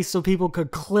say so people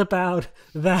could clip out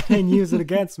that and use it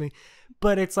against me.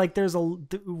 But it's like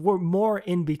we're more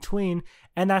in between.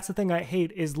 And that's the thing I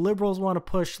hate is liberals want to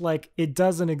push like it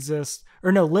doesn't exist.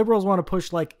 Or no, liberals want to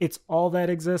push like it's all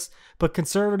that exists. But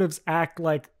conservatives act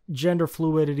like gender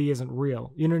fluidity isn't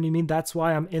real. You know what I mean? That's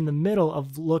why I'm in the middle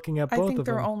of looking at both of them. I think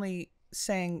they're only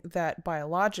saying that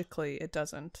biologically it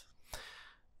doesn't.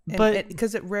 But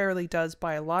because it rarely does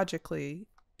biologically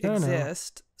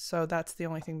exist. So that's the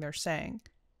only thing they're saying.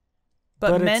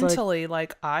 But mentally,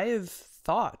 like I've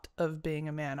thought of being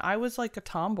a man. I was like a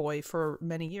tomboy for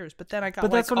many years, but then I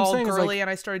got like all girly and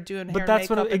I started doing hair and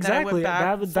makeup. Exactly.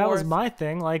 That was my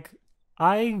thing. Like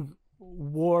I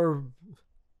wore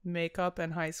makeup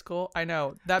in high school. I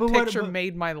know that picture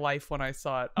made my life when I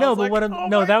saw it.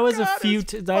 That was a few.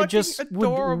 I just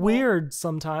weird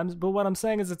sometimes. But what I'm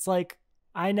saying is, it's like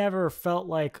I never felt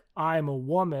like I'm a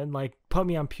woman. Like put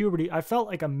me on puberty. I felt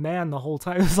like a man the whole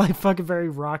time. It was like fucking very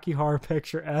Rocky Horror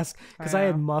Picture-esque because I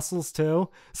had muscles too.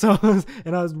 So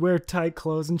and I was wear tight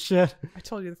clothes and shit. I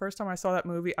told you the first time I saw that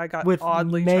movie, I got with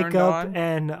oddly makeup turned on.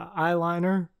 And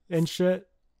eyeliner and shit.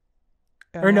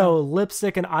 Or no,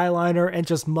 lipstick and eyeliner and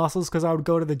just muscles because I would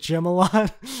go to the gym a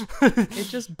lot. It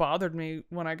just bothered me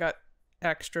when I got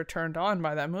extra turned on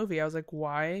by that movie. I was like,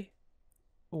 why?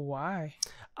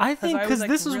 I think because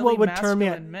this is really what would turn me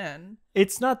on. Men.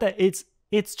 It's not that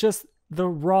it's just the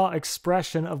raw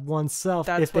expression of oneself.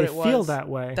 If they feel that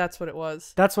way. That's what it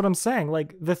was. That's what I'm saying.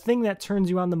 Like the thing that turns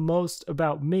you on the most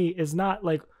about me is not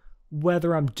like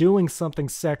whether I'm doing something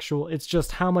sexual, it's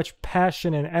just how much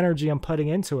passion and energy I'm putting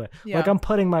into it. Yeah. Like I'm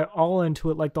putting my all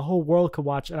into it, like the whole world could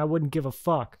watch and I wouldn't give a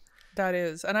fuck. That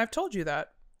is, and I've told you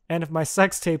that. And if my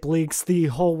sex tape leaks, the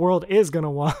whole world is gonna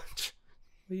watch.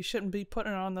 Well, you shouldn't be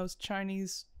putting it on those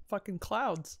Chinese fucking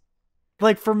clouds.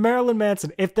 Like for Marilyn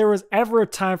Manson, if there was ever a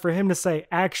time for him to say,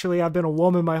 actually, I've been a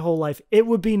woman my whole life, it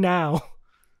would be now.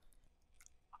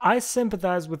 I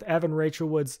sympathize with Evan Rachel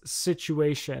Wood's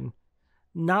situation.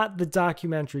 Not the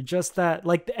documentary, just that,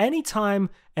 like, anytime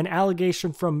an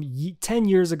allegation from 10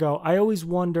 years ago, I always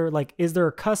wonder, like, is there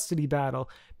a custody battle?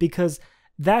 Because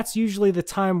that's usually the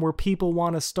time where people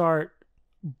want to start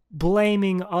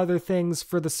blaming other things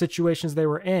for the situations they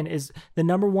were in. Is the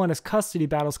number one is custody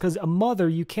battles, because a mother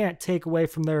you can't take away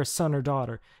from their son or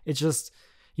daughter. It's just,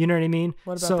 you know what I mean?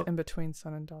 What about the in-between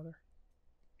son and daughter?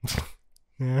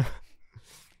 Yeah.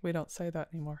 We don't say that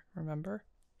anymore, remember?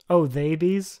 Oh, they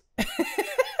bees?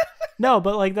 No,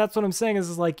 but like that's what I'm saying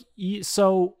is like,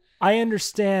 so I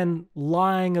understand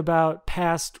lying about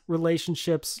past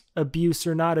relationships, abuse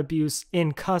or not abuse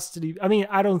in custody. I mean,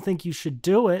 I don't think you should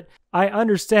do it. I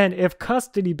understand if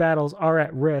custody battles are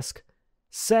at risk,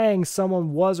 saying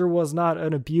someone was or was not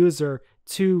an abuser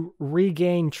to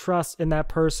regain trust in that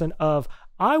person of,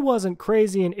 I wasn't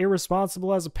crazy and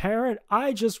irresponsible as a parent.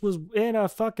 I just was in a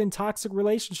fucking toxic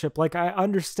relationship. Like I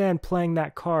understand playing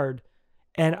that card.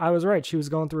 And I was right. She was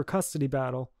going through a custody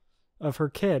battle of her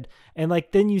kid. And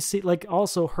like, then you see, like,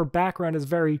 also her background is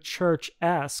very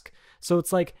church-esque. So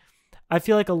it's like, I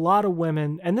feel like a lot of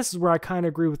women, and this is where I kind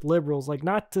of agree with liberals, like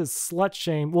not to slut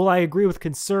shame. Well, I agree with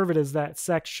conservatives that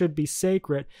sex should be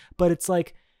sacred, but it's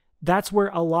like that's where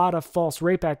a lot of false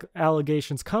rape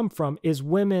allegations come from, is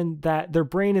women that their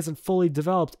brain isn't fully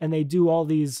developed and they do all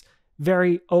these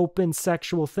very open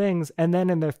sexual things. And then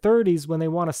in their 30s, when they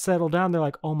want to settle down, they're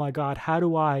like, oh my God, how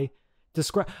do I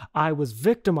describe? I was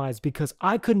victimized because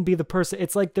I couldn't be the person.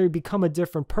 It's like they become a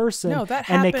different person. No, that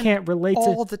and happened they can't relate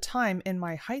all the time in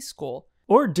my high school.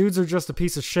 Or dudes are just a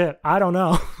piece of shit. I don't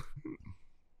know.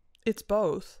 It's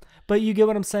both. But you get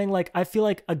what I'm saying? Like, I feel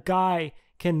like a guy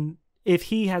can, if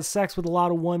he has sex with a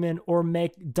lot of women or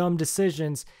make dumb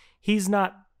decisions, he's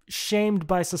not shamed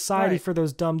by society for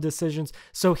those dumb decisions.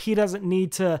 So he doesn't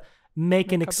need to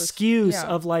make an excuse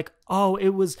of like, oh, it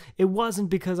wasn't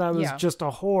because I was just a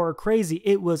whore or crazy.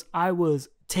 I was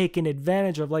taken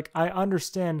advantage of. Like, I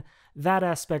understand that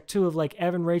aspect too, of like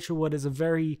Evan Rachel Wood is a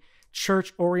very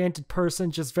church-oriented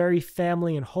person, just very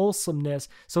family and wholesomeness.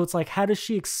 So it's like, how does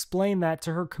she explain that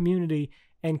to her community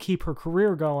and keep her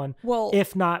career going? Well,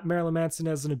 if not Marilyn Manson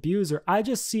as an abuser, I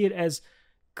just see it as,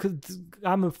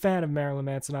 I'm a fan of Marilyn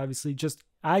Manson, obviously.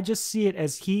 I just see it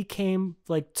as he came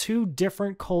like two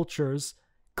different cultures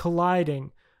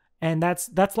colliding. And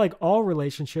that's like all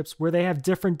relationships where they have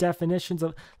different definitions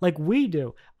of, like we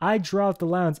do. I draw out the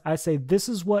lines. I say, this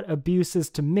is what abuse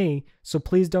is to me, so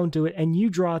please don't do it. And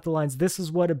you draw out the lines. This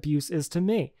is what abuse is to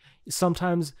me.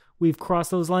 Sometimes we've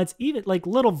crossed those lines, even like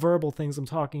little verbal things I'm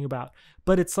talking about.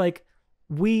 But it's like,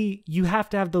 you have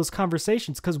to have those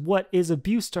conversations, because what is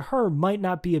abuse to her might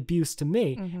not be abuse to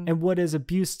me. Mm-hmm. And what is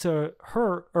abuse to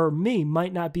her or me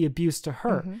might not be abuse to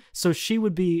her. Mm-hmm. So she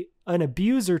would be an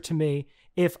abuser to me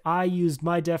if I used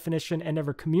my definition and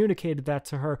never communicated that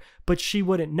to her, but she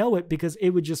wouldn't know it because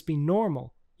it would just be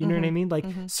normal. You know what I mean? Like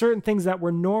certain things that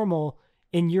were normal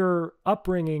in your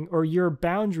upbringing or your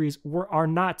boundaries are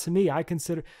not to me. I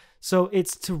consider, so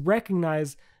it's to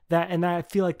recognize that, and I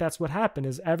feel like that's what happened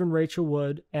is Evan Rachel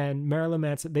Wood and Marilyn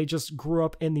Manson, they just grew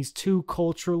up in these two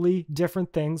culturally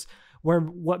different things, where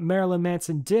what Marilyn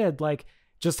Manson did, like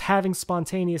just having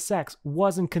spontaneous sex,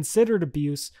 wasn't considered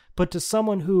abuse, but to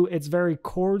someone who it's very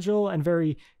cordial and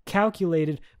very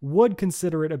calculated would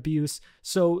consider it abuse.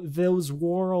 So those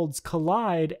worlds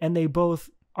collide and they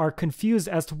both are confused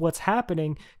as to what's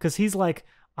happening, because he's like,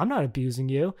 I'm not abusing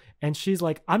you. And she's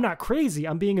like, I'm not crazy,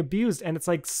 I'm being abused. And it's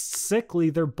like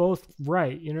sickly, they're both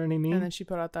right. You know what I mean? And then she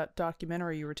put out that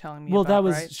documentary you were telling me about. Well, that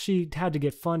was, right? She had to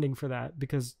get funding for that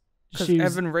because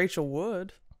Evan Rachel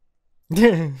Wood.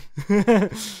 I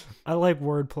like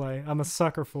wordplay. I'm a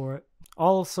sucker for it.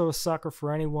 Also a sucker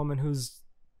for any woman who's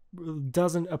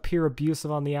doesn't appear abusive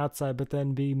on the outside, but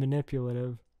then be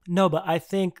manipulative. No, but I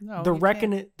think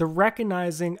the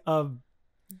recognizing of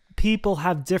people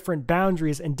have different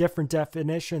boundaries and different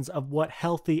definitions of what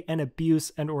healthy and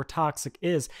abuse and or toxic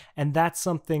is. And that's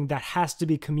something that has to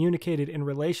be communicated in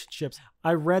relationships.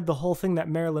 I read the whole thing that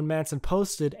Marilyn Manson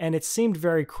posted, and it seemed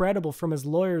very credible from his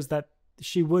lawyers that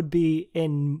she would be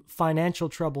in financial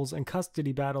troubles and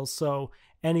custody battles. So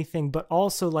anything, but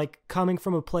also like coming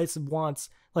from a place of wants,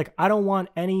 like I don't want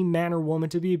any man or woman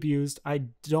to be abused. I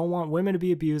don't want women to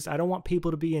be abused. I don't want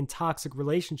people to be in toxic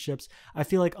relationships. I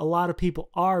feel like a lot of people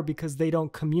are because they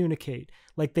don't communicate.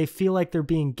 Like they feel like they're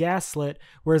being gaslit,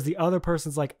 whereas the other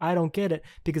person's like, I don't get it,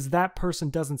 because that person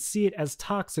doesn't see it as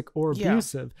toxic or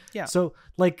abusive. Yeah. So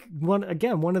like one of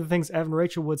the things Evan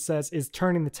Rachel Wood says is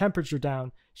turning the temperature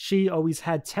down. She always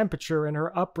had temperature in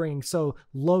her upbringing, so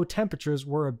low temperatures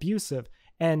were abusive.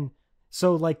 And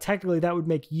so like technically that would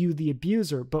make you the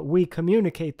abuser, but we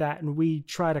communicate that and we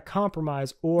try to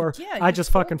compromise, or I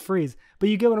just fucking freeze. But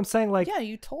you get what I'm saying? Like,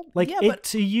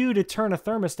 to you to turn a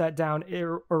thermostat down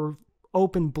or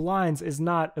open blinds is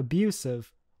not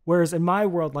abusive. Whereas in my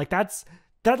world, like that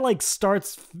like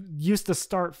used to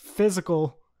start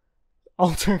physical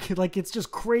altercation. Like it's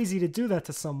just crazy to do that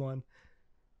to someone.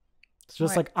 It's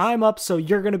just like, I'm up, so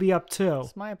you're going to be up too.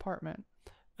 It's my apartment.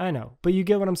 I know, but you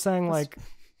get what I'm saying? Like,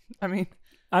 I mean,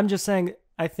 I'm just saying,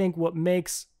 I think what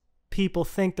makes people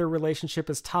think their relationship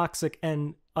is toxic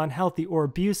and unhealthy or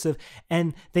abusive,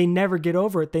 and they never get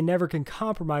over it, they never can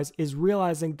compromise, is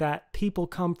realizing that people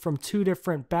come from two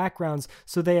different backgrounds,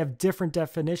 so they have different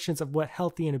definitions of what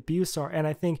healthy and abuse are. And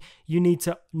I think you need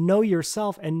to know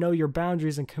yourself and know your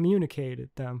boundaries and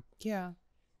communicate them. Yeah.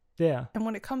 Yeah. And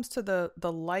when it comes to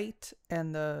the light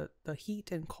and the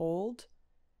heat and cold,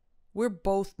 we're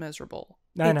both miserable.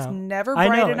 It's never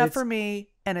bright enough for me,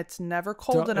 and it's never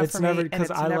cold enough for me, and it's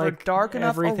never dark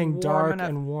enough or everything warm dark enough.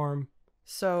 And warm.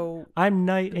 So I'm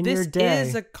night and you're day. This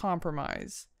is a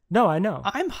compromise. No, I know.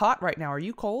 I'm hot right now. Are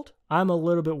you cold? I'm a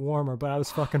little bit warmer, but I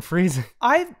was fucking freezing.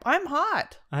 I'm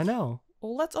hot. I know.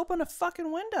 Well, let's open a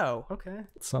fucking window. Okay.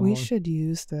 We should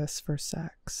use this for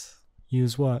sex.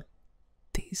 Use what?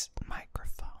 These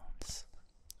microphones.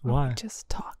 Why? We just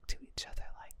talk to each other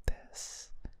like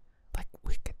this. Like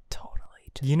we could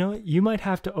totally just... You know what? You might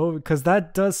have to because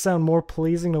that does sound more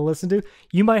pleasing to listen to.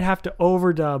 You might have to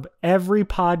overdub every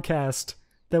podcast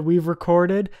that we've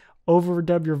recorded,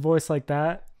 overdub your voice like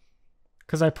that.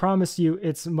 Because I promise you,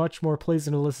 it's much more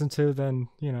pleasing to listen to than,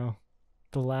 the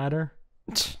latter.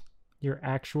 Your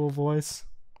actual voice.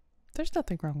 There's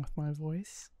nothing wrong with my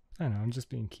voice. I know, I'm just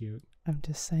being cute. I'm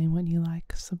just saying, when you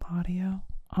like some audio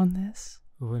on this.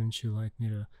 Wouldn't you like me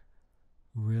to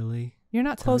really? You're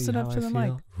not close enough to the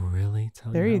mic. Really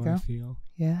tell there you how I go. feel?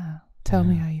 Yeah. Tell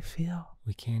me how you feel.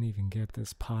 We can't even get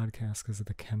this podcast because of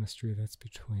the chemistry that's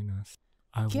between us.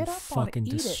 I Get will up fucking on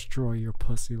it, destroy your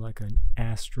pussy like an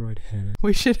asteroid hit it.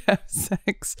 We should have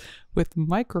sex with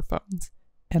microphones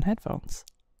and headphones.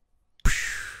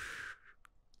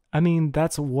 I mean,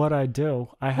 that's what I do.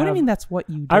 What do you mean that's what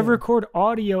you do? I record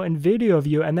audio and video of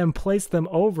you and then place them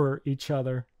over each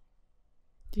other.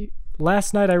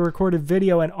 Last night I recorded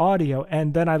video and audio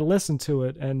and then I listened to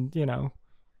it and,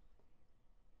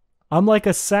 I'm like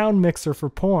a sound mixer for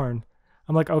porn.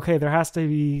 I'm like, okay, there has to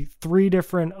be 3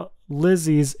 different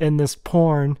Lizzies in this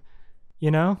porn,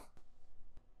 I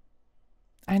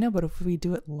know, but if we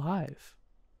do it live,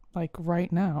 like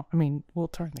right now, I mean, we'll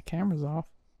turn the cameras off.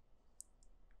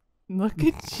 Look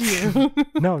at you.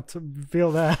 No, to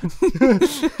feel that.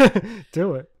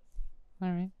 Do it. All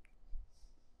right.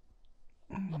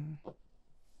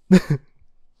 Let's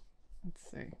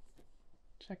see.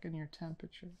 Checking your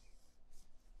temperature.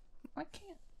 I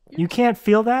can't. You can't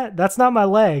feel that? That's not my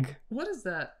leg. What is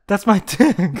that? That's my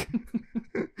dick.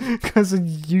 Because of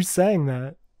you saying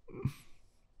that.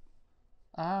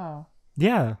 Oh.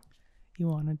 Yeah. You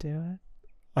want to do it?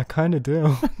 I kind of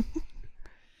do.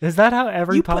 Is that how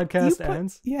every podcast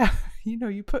ends? Yeah.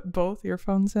 You put both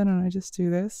earphones in and I just do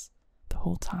this the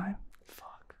whole time.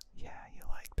 Fuck. Yeah, you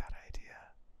like that idea.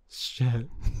 Shit.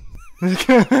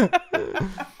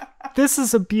 This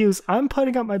is abuse. I'm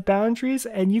putting up my boundaries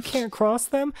and you can't cross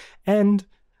them and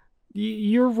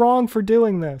you're wrong for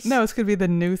doing this. No, it's going to be the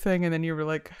new thing and then you were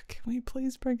like, can we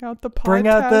please bring out the podcast? Bring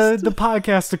out the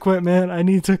podcast equipment. I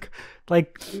need to,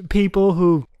 people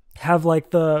who have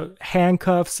the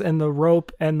handcuffs and the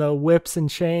rope and the whips and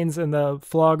chains and the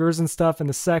floggers and stuff and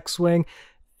the sex swing.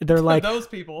 They're like those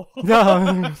people.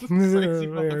 No, crazy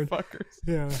motherfuckers.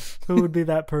 Yeah, who would be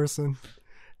that person?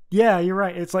 Yeah, you're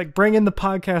right. It's like bring in the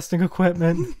podcasting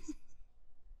equipment.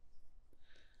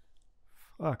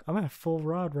 Fuck, I'm at full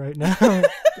rod right now.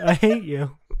 I hate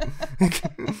you.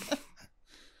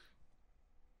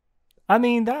 I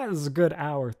mean, that is a good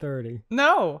hour 30.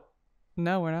 No,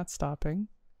 we're not stopping.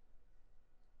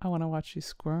 I want to watch you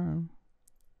squirm.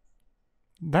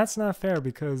 That's not fair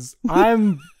because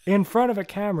I'm in front of a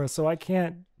camera, so I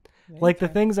can't. The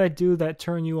things I do that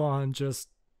turn you on, just,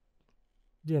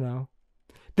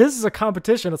 This is a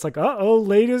competition. It's like, uh-oh,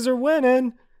 ladies are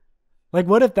winning.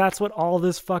 What if that's what all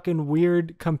this fucking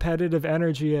weird competitive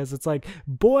energy is? It's like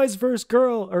boys versus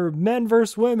girl or men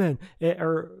versus women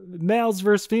or males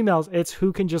versus females. It's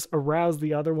who can just arouse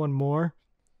the other one more.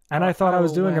 And I thought I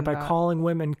was doing it by calling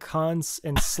women cunts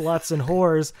and sluts and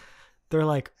whores. They're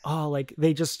like,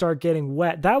 they just start getting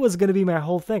wet. That was going to be my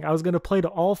whole thing. I was going to play to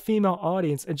all female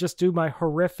audience and just do my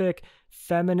horrific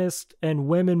feminist and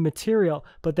women material,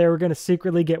 but they were going to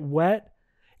secretly get wet.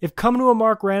 If come to a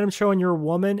Mark Random show and you're a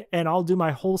woman and I'll do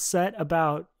my whole set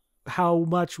about how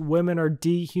much women are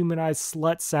dehumanized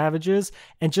slut savages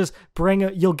and just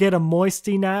you'll get a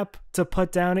moisty nap to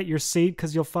put down at your seat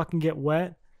because you'll fucking get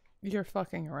wet. You're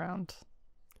fucking around.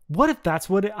 What if that's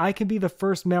I can be the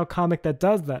first male comic that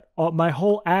does that? My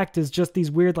whole act is just these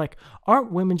weird,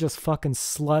 aren't women just fucking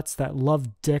sluts that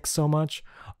love dick so much?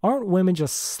 Aren't women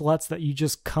just sluts that you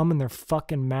just come in their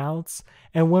fucking mouths?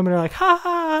 And women are like, ha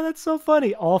ha, that's so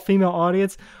funny. All female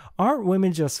audience. Aren't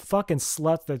women just fucking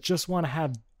sluts that just want to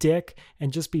have dick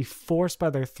and just be forced by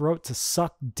their throat to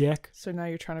suck dick? So now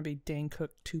you're trying to be Dane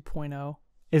Cook 2.0.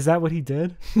 Is that what he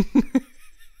did?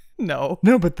 No,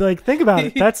 but think about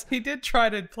it. He did try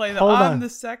to play I'm the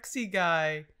sexy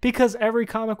guy. Because every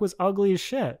comic was ugly as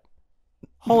shit.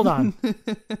 Hold on.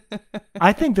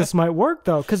 I think this might work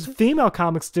though, because female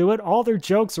comics do it. All their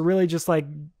jokes are really just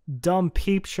dumb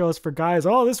peep shows for guys.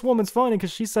 Oh, this woman's funny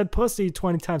because she said pussy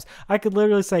 20 times. I could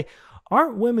literally say,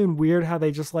 aren't women weird how they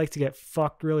just like to get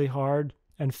fucked really hard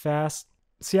and fast?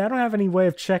 See, I don't have any way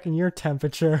of checking your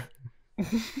temperature.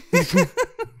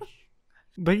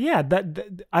 But yeah,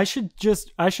 that I should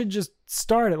just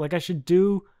start it. I should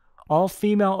do all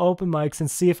female open mics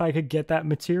and see if I could get that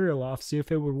material off, see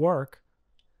if it would work.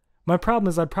 My problem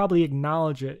is I'd probably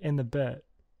acknowledge it in the bit.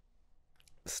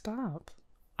 Stop.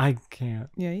 I can't.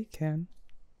 Yeah, you can.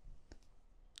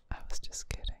 was just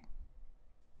kidding.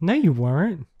 No, you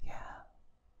weren't. Yeah.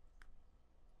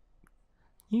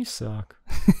 You suck.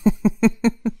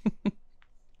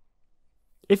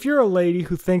 If you're a lady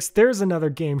who thinks there's another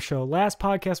game show, last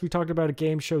podcast we talked about a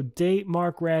game show, date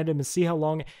Mark Random and see how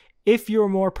long. If you're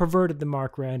more perverted than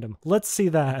Mark Random, let's see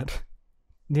that.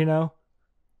 You know?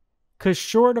 Because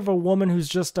short of a woman who's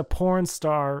just a porn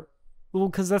star, well,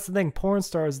 because that's the thing, porn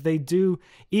stars, they do,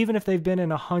 even if they've been in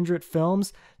 100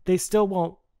 films, they still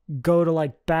won't go to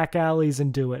like back alleys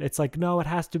and do it. It's like, no, it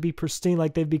has to be pristine,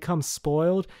 like they've become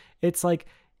spoiled. It's like,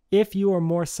 if you are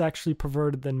more sexually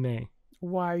perverted than me.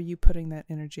 Why are you putting that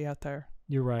energy out there?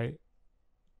 You're right.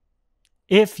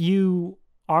 If you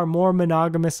are more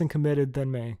monogamous and committed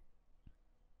than me.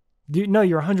 No,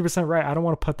 you're 100% right. I don't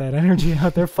want to put that energy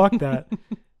out there. Fuck that.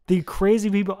 The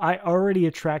crazy people I already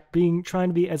attract, trying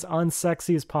to be as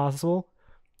unsexy as possible.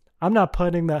 I'm not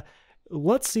putting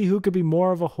let's see who could be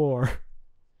more of a whore.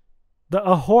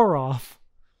 A whore off.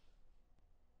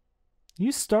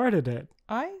 You started it.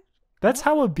 That's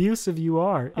how abusive you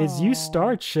are, is you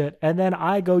start shit, and then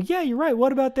I go, yeah, you're right,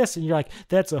 what about this? And you're like,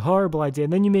 that's a horrible idea.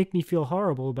 And then you make me feel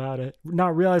horrible about it,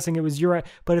 not realizing it was your,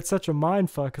 but it's such a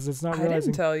mind fuck, because it's not realizing. I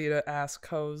didn't tell you to ask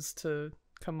hoes to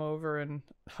come over and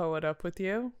hoe it up with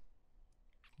you.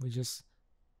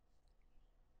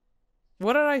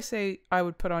 What did I say I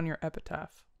would put on your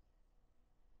epitaph?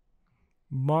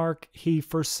 Mark, he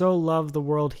for so loved the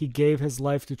world, he gave his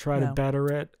life to try to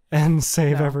better it and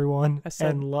save everyone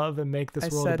and love and make this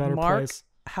world a better place.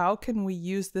 How can we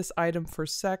use this item for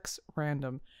sex?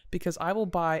 Random. Because I will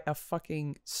buy a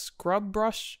fucking scrub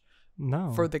brush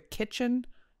for the kitchen.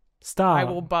 Stop. I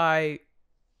will buy...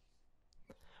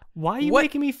 Why are you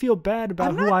making me feel bad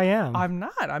about who I am? I'm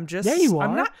not. I'm just... Yeah, you are.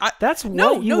 I'm not, That's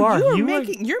what you are.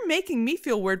 You're making me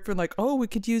feel weird for like, oh, we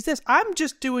could use this. I'm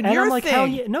just doing your like, thing. Hell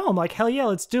yeah. No, I'm like, hell yeah,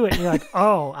 let's do it. And you're like,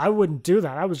 oh, I wouldn't do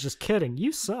that. I was just kidding.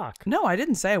 You suck. No, I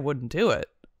didn't say I wouldn't do it.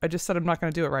 I just said I'm not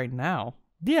going to do it right now.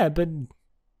 Yeah, but...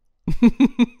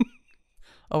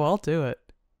 Oh, I'll do it.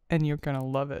 And you're going to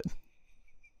love it.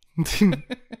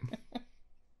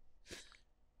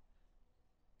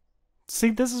 See,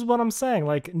 this is what I'm saying.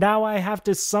 Like, now I have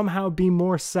to somehow be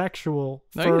more sexual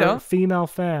for female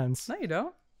fans. No, you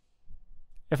don't.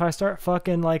 If I start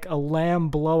fucking like a lamb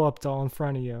blow-up doll in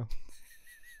front of you.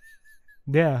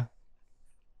 Yeah.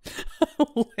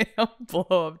 Lamb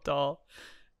blow-up doll.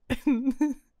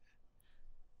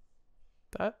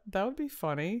 That would be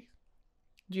funny.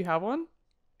 Do you have one?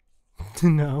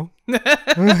 No.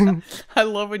 I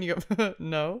love when you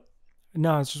no.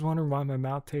 No, I was just wondering why my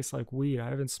mouth tastes like weed. I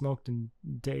haven't smoked in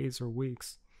days or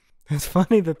weeks. It's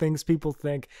funny the things people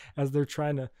think as they're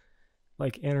trying to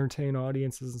like entertain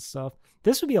audiences and stuff.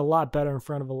 This would be a lot better in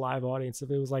front of a live audience if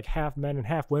it was like half men and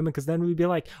half women, because then we'd be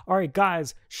like, all right,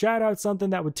 guys, shout out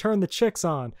something that would turn the chicks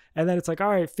on. And then it's like,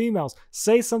 all right, females,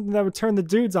 say something that would turn the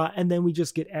dudes on. And then we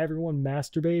just get everyone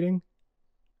masturbating.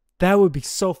 That would be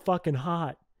so fucking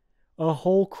hot. A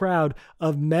whole crowd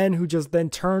of men who just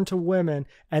then turn to women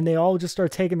and they all just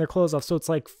start taking their clothes off. So it's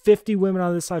like 50 women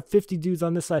on this side, 50 dudes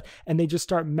on this side, and they just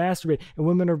start masturbating. And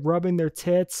women are rubbing their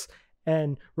tits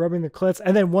and rubbing their clits.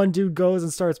 And then one dude goes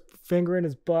and starts fingering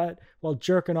his butt while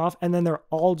jerking off. And then they're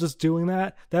all just doing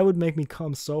that. That would make me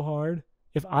come so hard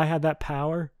if I had that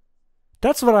power.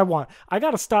 That's what I want. I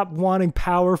got to stop wanting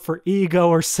power for ego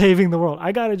or saving the world.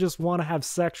 I got to just want to have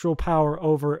sexual power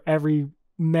over every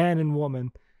man and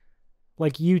woman.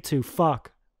 Like you two,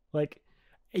 fuck. Like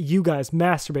you guys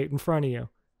masturbate in front of you.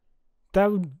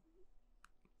 That would...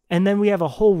 And then we have a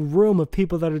whole room of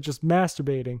people that are just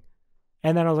masturbating.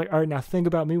 And then I was like, all right, now think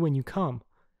about me when you come.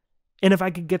 And if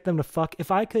I could get them to fuck, if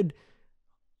I could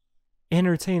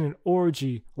entertain an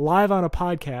orgy live on a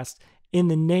podcast in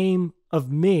the name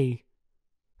of me,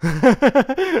 we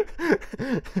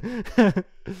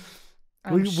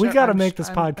got to make this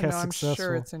podcast successful. I'm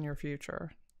sure it's in your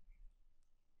future.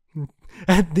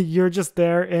 And you're just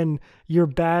there in your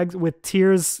bags with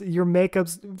tears, your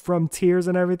makeup's from tears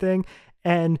and everything,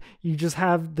 and you just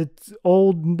have the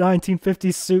old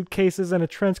 1950s suitcases and a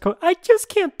trench coat. I just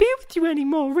can't be with you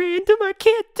anymore, Random. I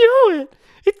can't do it.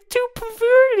 It's too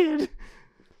perverted.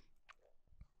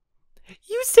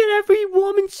 You said every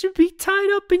woman should be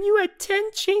tied up and you had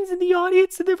 10 chains in the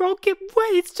audience and they're all getting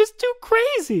wet. It's just too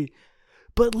crazy.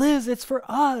 But Liz, it's for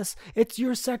us. It's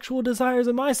your sexual desires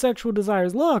and my sexual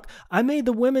desires. Look, I made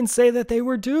the women say that they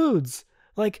were dudes.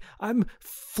 Like, I'm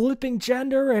flipping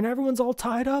gender and everyone's all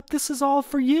tied up. This is all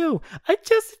for you.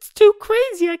 It's too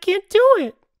crazy. I can't do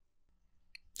it.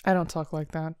 I don't talk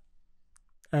like that.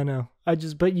 I know.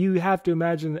 But you have to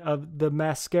imagine of the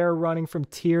mascara running from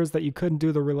tears that you couldn't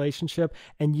do the relationship,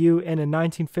 and you in a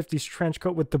 1950s trench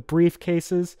coat with the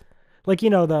briefcases, like,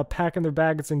 the packing their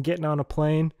bags and getting on a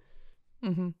plane.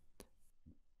 Mm-hmm.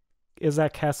 Is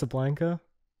that Casablanca?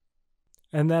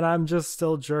 And then I'm just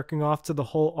still jerking off to the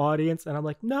whole audience, and I'm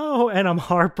like, no, and I'm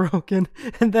heartbroken,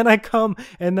 and then I come,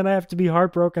 and then I have to be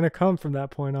heartbroken to come from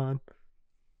that point on.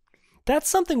 That's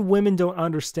something women don't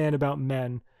understand about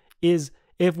men, is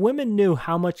if women knew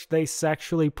how much they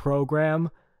sexually program,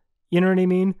 you know what I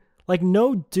mean? Like,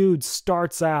 no dude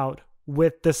starts out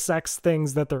with the sex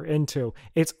things that they're into.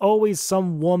 It's always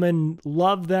some woman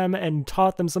loved them and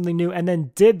taught them something new and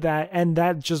then did that, and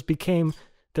that just became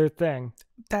their thing.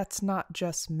 That's not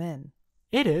just men.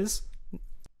 It is.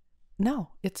 No,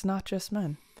 it's not just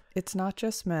men. It's not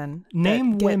just men.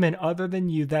 Name women other than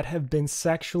you that have been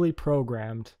sexually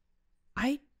programmed.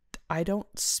 I don't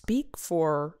speak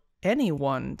for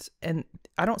anyone's, and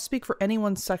I don't speak for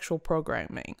anyone's sexual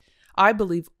programming. I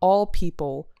believe all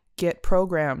people get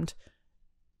programmed.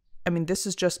 I mean, this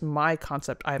is just my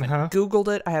concept. I haven't Googled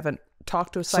it. I haven't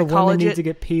talked to a psychologist. So women need to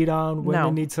get peed on.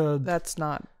 Women need to. That's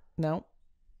not. No.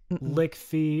 Lick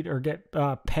feet or get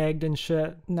pegged and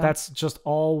shit. No. That's just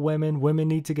all women. Women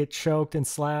need to get choked and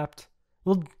slapped.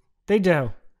 Well, they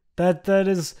do. That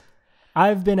is.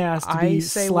 I've been asked to be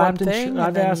slapped and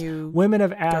I've asked. Women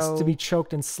have asked to be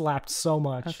choked and slapped so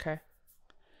much. Okay.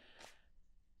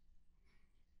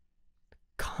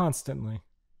 Constantly.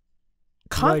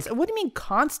 What do you mean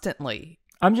constantly?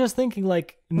 I'm just thinking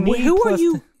like me. Who are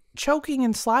you choking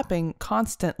and slapping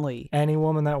constantly? Any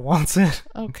woman that wants it.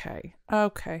 Okay.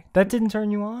 That didn't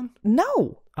turn you on?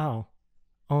 No. Oh.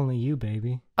 Only you,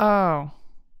 baby. Oh.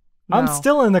 No. I'm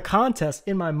still in the contest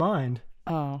in my mind.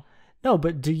 Oh. No,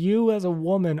 but do you as a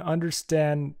woman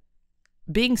understand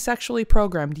being sexually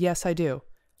programmed? Yes, I do.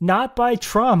 Not by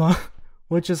trauma,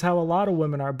 which is how a lot of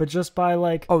women are, but just by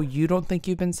like... Oh, you don't think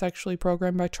you've been sexually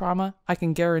programmed by trauma? I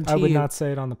can guarantee you. I would not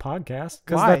say it on the podcast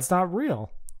because that's not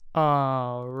real.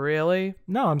 Oh, really?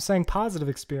 No, I'm saying positive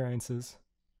experiences.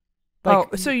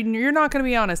 Like, so you're not going to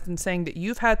be honest in saying that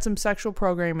you've had some sexual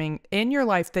programming in your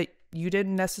life that you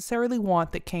didn't necessarily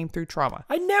want that came through trauma?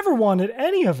 I never wanted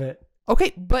any of it.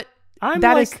 Okay, but...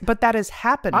 that has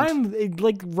happened. I'm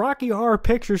like Rocky Horror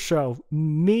Picture Show.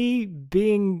 Me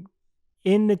being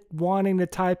wanting to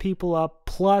tie people up,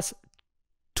 plus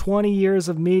 20 years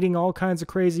of meeting all kinds of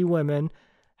crazy women,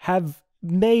 have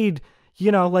made,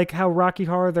 like how Rocky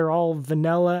Horror, they're all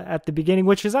vanilla at the beginning,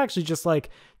 which is actually just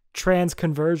like trans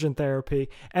conversion therapy.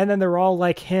 And then they're all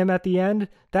like him at the end.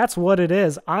 That's what it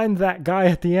is. I'm that guy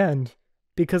at the end.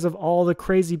 Because of all the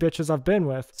crazy bitches I've been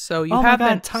with. So you have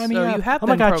been. Oh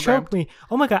my God, choke me.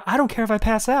 Oh my God, I don't care if I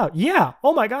pass out. Yeah.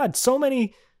 Oh my God, so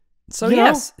many. So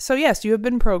yes, you have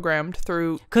been programmed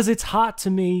through. Because it's hot to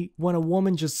me when a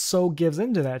woman just so gives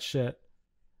into that shit.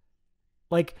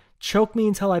 Like, choke me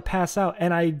until I pass out,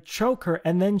 and I choke her,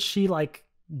 and then she like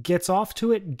gets off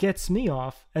to it, gets me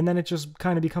off, and then it just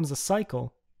kind of becomes a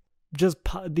cycle. Just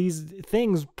these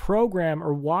things program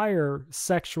or wire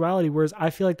sexuality, whereas I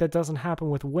feel like that doesn't happen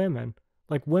with women.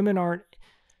 Like, women aren't...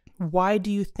 Why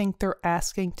do you think they're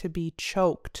asking to be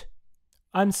choked?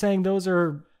 I'm saying those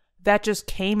are... That just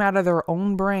came out of their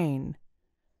own brain.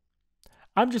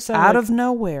 I'm just saying... Out of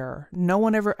nowhere. No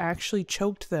one ever actually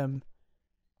choked them.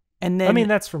 And then... I mean,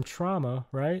 that's from trauma,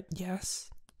 right? Yes.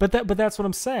 But that's what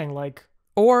I'm saying, like...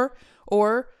 Or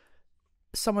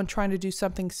someone trying to do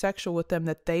something sexual with them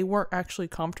that they weren't actually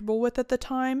comfortable with at the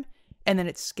time, and then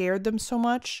it scared them so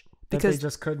much because that they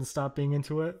just couldn't stop being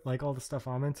into it, like all the stuff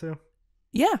I'm into.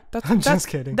 Yeah, I'm just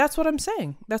kidding. That's what I'm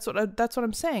saying. That's what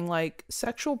I'm saying. Like,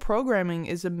 sexual programming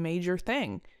is a major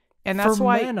thing, and that's for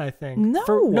why men, I think.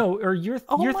 Or you're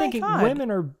thinking God.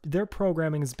 Women their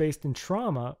programming is based in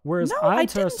trauma, whereas I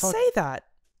didn't say that.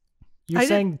 You're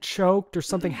saying choked or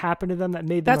something happened to them that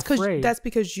made them afraid. That's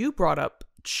because you brought up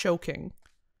choking.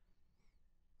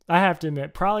 I have to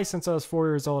admit, probably since I was 4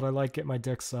 years old, I like get my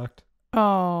dick sucked.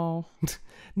 Oh.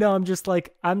 No, I'm just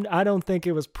like, I don't think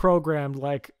it was programmed.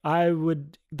 Like,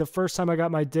 the first time I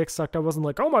got my dick sucked, I wasn't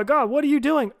like, oh my God, what are you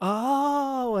doing?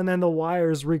 Oh, and then the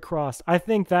wires recrossed. I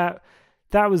think that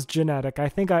was genetic. I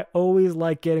think I always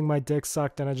liked getting my dick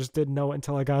sucked, and I just didn't know it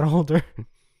until I got older.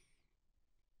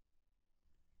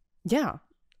 Yeah.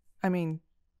 I mean,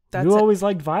 you always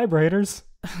liked vibrators.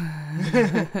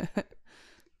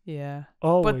 Yeah.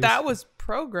 Always. But that was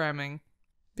programming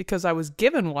because I was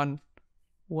given one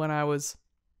when I was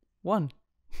 1.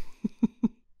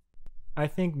 I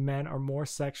think men are more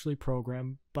sexually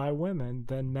programmed by women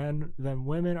than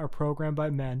women are programmed by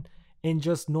men. in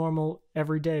just normal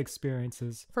everyday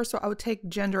experiences. First of all, I would take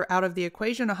gender out of the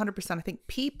equation 100%. I think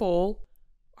people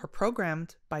are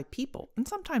programmed by people and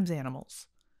sometimes animals.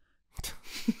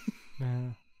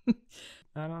 I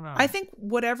don't know. I think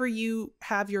whatever you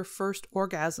have your first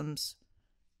orgasms,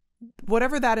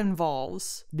 whatever that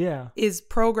involves, is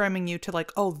programming you to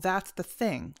like, oh, that's the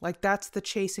thing. Like that's the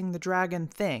chasing the dragon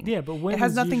thing. Yeah, but women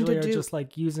usually are just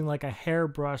like using like a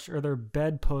hairbrush or their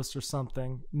bedpost or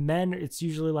something. Men, it's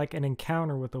usually like an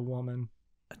encounter with a woman.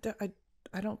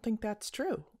 I don't think that's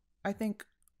true. I think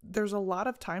there's a lot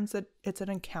of times that it's an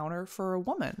encounter for a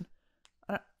woman.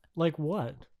 Like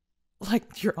what?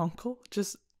 Like your uncle?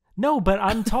 Just no, but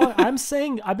I'm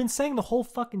talking. I've been saying the whole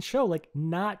fucking show, like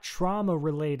not trauma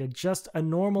related, just a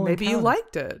normal. Maybe encounter. You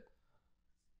liked it.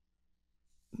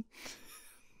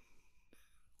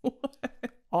 What?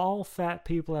 All fat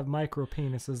people have micro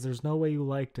penises. There's no way you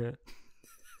liked it.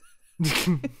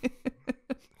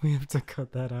 We have to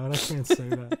cut that out. I can't say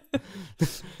that.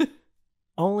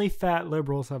 Only fat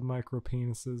liberals have micro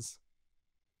penises.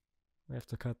 We have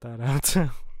to cut that out too.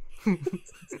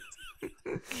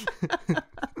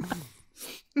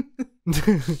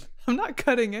 I'm not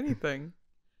cutting anything.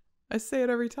 I say it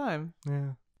every time.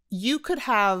 Yeah. You could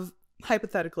have,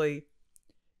 hypothetically,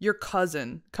 your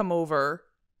cousin come over,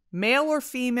 male or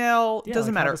female,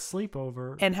 doesn't matter. Have a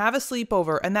sleepover. And have a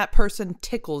sleepover, and that person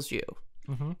tickles you.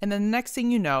 Mm-hmm. And then the next thing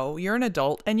you know, you're an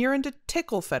adult and you're into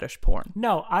tickle fetish porn.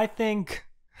 No, I think...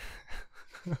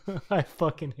 I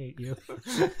fucking hate you.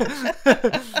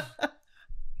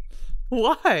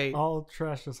 Why? I'll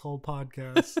trash this whole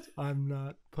podcast. I'm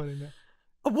not putting it.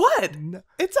 What? No.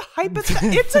 It's a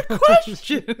it's a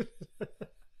question.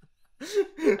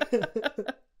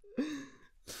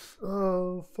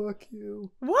 Oh, fuck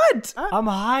you. What? I'm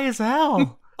high as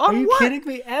hell. Are you kidding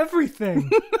me?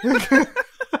 Everything.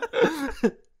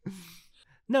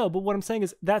 No, but what I'm saying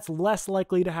is that's less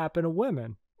likely to happen to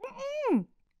women. Mm-mm.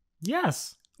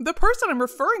 Yes. The person I'm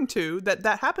referring to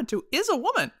that happened to is a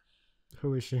woman.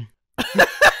 Who is she?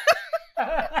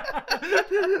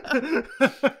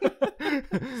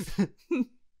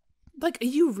 Like,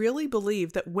 you really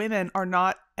believe that women are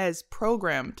not as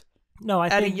programmed? No, I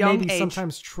think maybe age.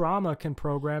 Sometimes trauma can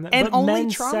program that. And but only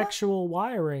men's trauma? Sexual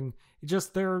wiring,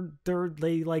 just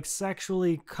they like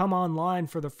sexually come online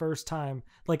for the first time.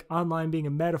 Like online being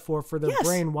a metaphor for their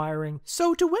brain wiring.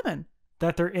 So do women.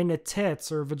 That they're into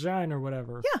tits or vagina or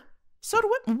whatever. Yeah. So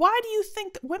do women. Why do you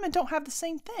think that women don't have the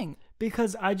same thing?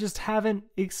 Because I just haven't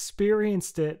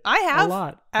experienced it. I have. A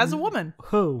lot. As a woman.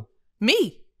 Who?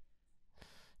 Me.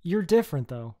 You're different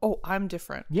though. Oh, I'm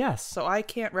different. Yes. So I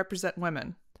can't represent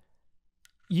women.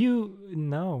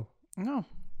 No. No.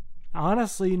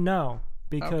 Honestly, no.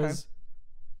 Because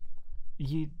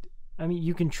you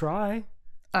can try.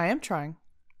 I am trying.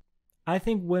 I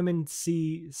think women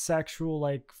see sexual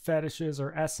like fetishes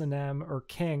or S&M or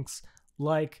kinks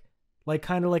like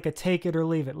kind of like a take it or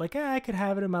leave it. Like, I could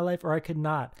have it in my life or I could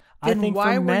not. Then I think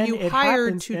why for men, were you it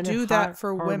hired happens, to do that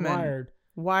for women? Hardwired.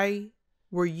 Why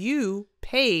were you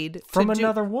paid from to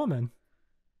another woman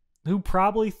who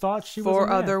probably thought she was for a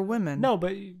man. other women? No,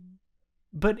 but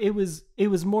it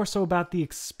was more so about the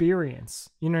experience.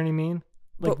 You know what I mean?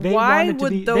 Like but why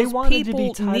would those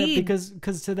people tied up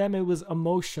because to them it was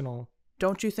emotional.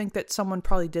 Don't you think that someone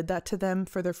probably did that to them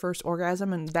for their first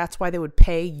orgasm and that's why they would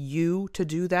pay you to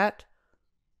do that?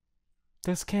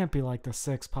 This can't be like the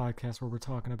sex podcast where we're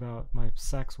talking about my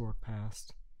sex work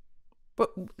past.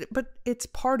 But it's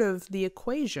part of the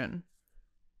equation.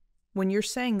 When you're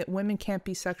saying that women can't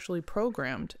be sexually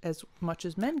programmed as much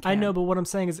as men can. I know, but what I'm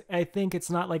saying is I think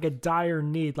it's not like a dire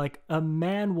need. Like a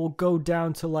man will go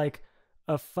down to like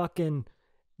a fucking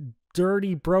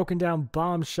dirty, broken down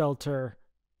bomb shelter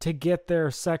to get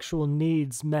their sexual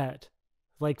needs met.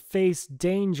 Like face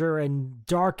danger and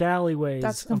dark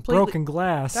alleyways of broken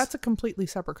glass. That's a completely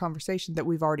separate conversation that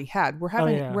we've already had. We're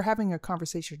having a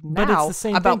conversation now but it's the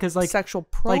same about thing, 'cause, like, sexual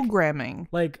programming.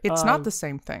 Like it's not the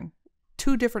same thing.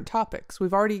 Two different topics.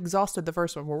 We've already exhausted the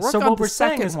first one. We're working on the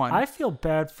second one. I feel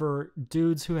bad for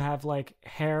dudes who have like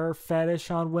hair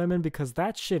fetish on women because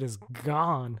that shit is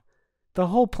gone. The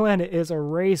whole planet is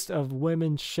erased of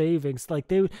women shavings.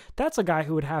 Like that's a guy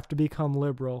who would have to become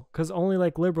liberal because only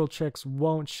like liberal chicks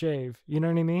won't shave. You know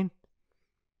what I mean?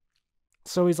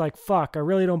 So he's like, "Fuck! I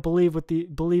really don't believe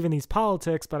in these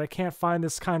politics, but I can't find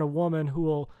this kind of woman who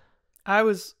will." I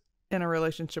was in a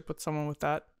relationship with someone with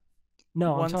that.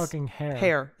 No, I'm talking hair.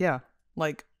 Hair, yeah.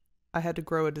 Like I had to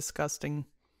grow a disgusting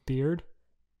beard,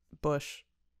 bush.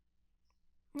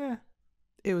 Yeah,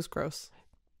 it was gross.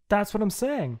 That's what I'm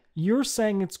saying. You're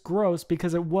saying it's gross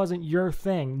because it wasn't your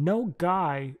thing. No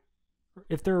guy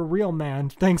if they're a real man,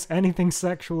 thinks anything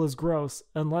sexual is gross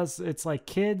unless it's like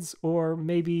kids or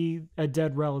maybe a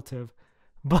dead relative.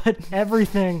 But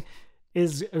everything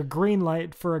is a green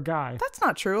light for a guy. That's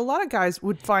not true. A lot of guys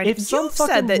would find if some you've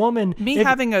fucking said that woman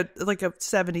having a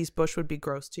 70s bush would be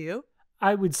gross to you.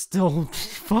 I would still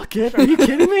fuck it. Are you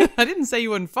kidding me? I didn't say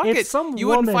you wouldn't fuck if it. Some you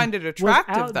woman wouldn't find it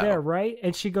attractive was out though. there, right?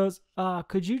 And she goes,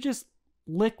 could you just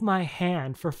lick my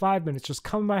hand for 5 minutes? Just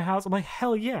come to my house. I'm like,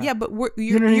 hell yeah. Yeah, but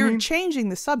You know what I you're mean? changing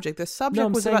the subject. The subject No,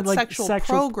 I'm was saying, about like, sexual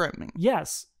programming.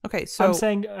 Yes. Okay, so I'm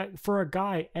saying for a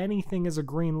guy, anything is a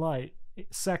green light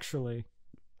sexually.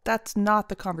 that's not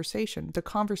the conversation. The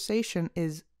conversation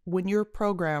is when you're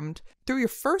programmed through your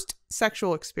first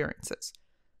sexual experiences.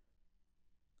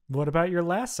 What about your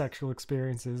last sexual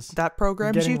experiences? That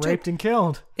programs you getting raped and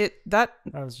killed. I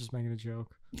was just making a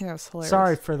joke. Yeah, it's hilarious.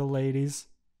 Sorry for the ladies.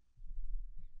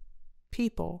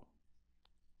 People.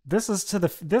 This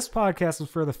podcast is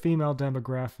for the female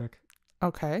demographic.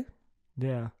 Okay.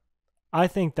 Yeah. I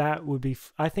think that would be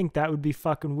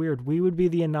fucking weird. We would be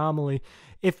the anomaly.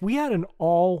 If we had an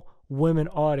all women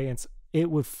audience,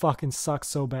 it would fucking suck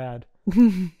so bad.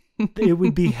 It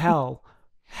would be hell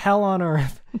on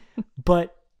earth.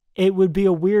 But it would be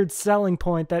a weird selling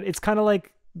point that it's kind of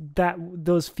like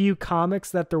those few comics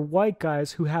that they're white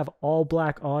guys who have all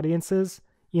black audiences,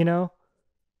 you know?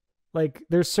 Like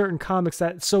there's certain comics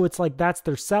so it's like that's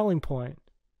their selling point.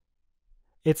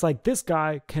 It's like this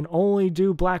guy can only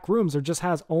do black rooms or just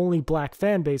has only black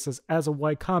fan bases as a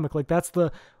white comic. Like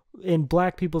in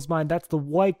black people's mind, that's the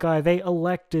white guy they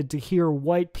elected to hear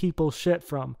white people shit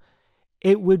from.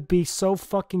 It would be so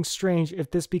fucking strange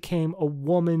if this became a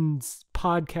woman's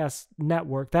podcast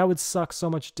network. That would suck so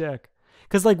much dick.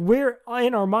 Because like we're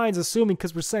in our minds assuming,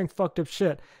 because we're saying fucked up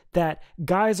shit, that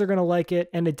guys are going to like it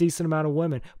and a decent amount of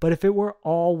women. But if it were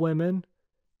all women,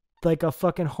 like a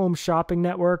fucking home shopping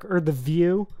network or The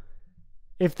View,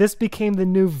 if this became the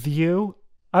new View,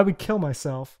 I would kill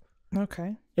myself.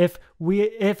 Okay. If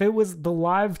it was the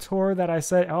live tour that I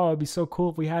said, oh, it'd be so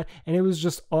cool if we had, and it was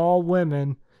just all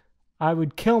women, I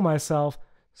would kill myself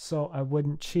so I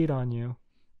wouldn't cheat on you.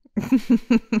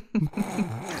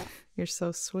 You're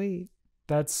so sweet.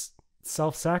 That's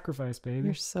self-sacrifice, baby.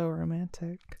 You're so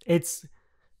romantic.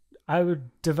 I would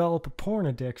develop a porn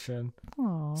addiction.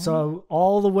 Aww. So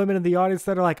all the women in the audience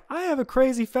that are like, I have a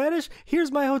crazy fetish,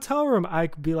 here's my hotel room, I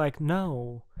could be like,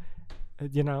 no.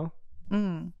 You know?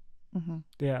 Mm-hmm.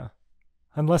 Yeah.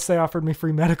 Unless they offered me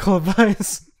free medical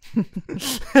advice.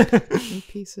 You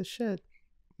piece of shit.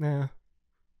 Yeah.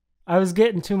 I was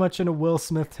getting too much into Will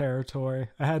Smith territory.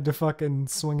 I had to fucking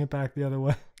swing it back the other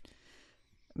way.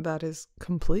 That is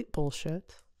complete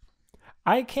bullshit.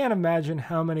 I can't imagine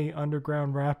how many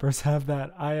underground rappers have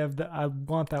that. I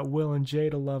want that Will and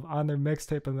Jada love on their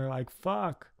mixtape, and they're like,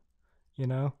 fuck. You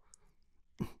know?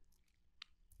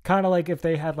 Kind of like if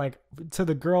they had like, to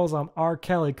the girls on R.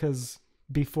 Kelly, because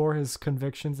before his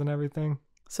convictions and everything.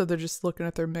 So they're just looking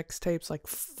at their mixtapes like,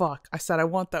 fuck, I said I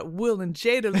want that Will and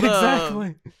Jada love.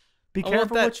 Exactly. Be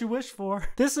careful what you wish for.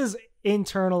 This is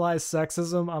internalized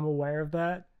sexism. I'm aware of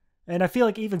that. And I feel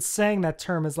like even saying that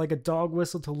term is like a dog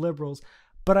whistle to liberals.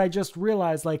 But I just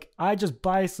realized, like, I just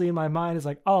biasly in my mind is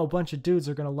like, oh, a bunch of dudes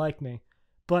are going to like me.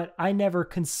 But I never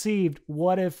conceived,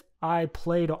 what if I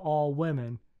play to all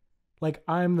women? Like,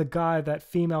 I'm the guy that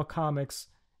female comics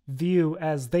view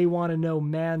as they want to know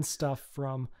man stuff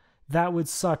from. That would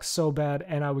suck so bad,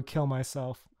 and I would kill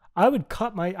myself. I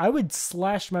would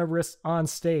slash my wrists on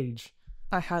stage.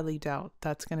 I highly doubt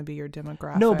that's going to be your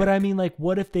demographic. No, but I mean, like,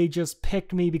 what if they just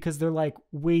picked me because they're like,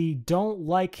 we don't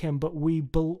like him, but we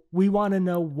want to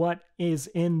know what is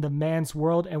in the man's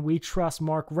world, and we trust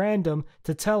Mark Random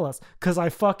to tell us, because I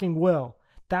fucking will.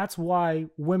 That's why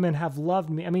women have loved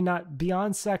me. I mean, not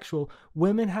beyond sexual.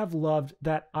 Women have loved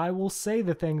that I will say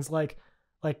the things like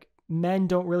men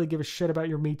don't really give a shit about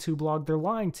your Me Too blog. They're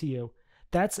lying to you.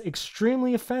 That's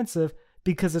extremely offensive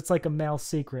because it's like a male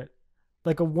secret.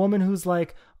 Like a woman who's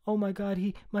like, oh my God,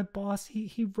 my boss,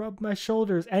 he rubbed my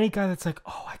shoulders. Any guy that's like,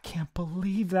 oh, I can't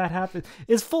believe that happened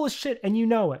is full of shit, and you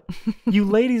know it. You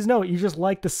ladies know it. You just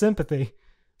like the sympathy.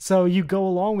 So you go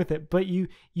along with it, but you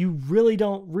really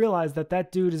don't realize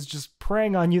that dude is just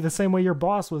preying on you the same way your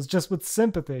boss was, just with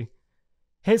sympathy.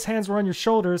 His hands were on your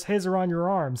shoulders, his are on your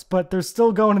arms, but they're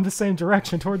still going in the same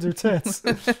direction towards your tits.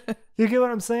 You get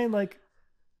what I'm saying? Like,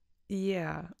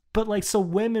 yeah. But like, so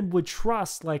women would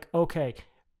trust, like, okay,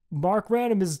 Mark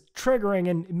Random is triggering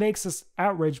and makes us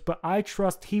outraged, but I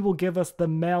trust he will give us the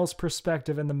male's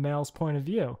perspective and the male's point of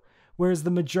view. Whereas the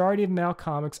majority of male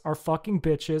comics are fucking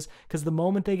bitches, because the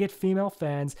moment they get female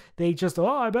fans, they just, oh,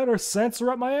 I better censor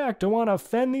up my act. Don't want to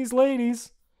offend these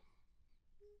ladies.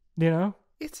 You know?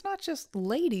 It's not just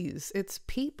ladies, it's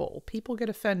people. People get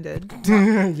offended.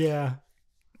 Yeah.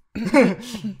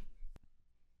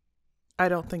 I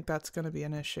don't think that's going to be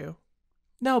an issue.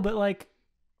 No, but like,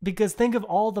 because think of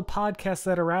all the podcasts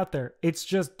that are out there. It's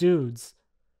just dudes.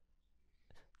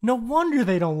 No wonder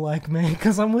they don't like me,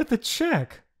 because I'm with a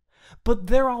chick. But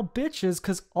they're all bitches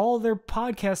because all their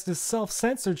podcast is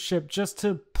self-censorship just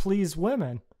to please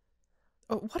women.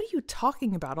 What are you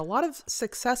talking about? A lot of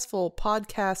successful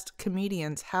podcast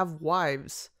comedians have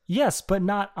wives. Yes, but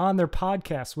not on their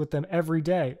podcast with them every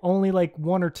day. Only like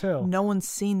one or two. No one's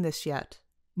seen this yet.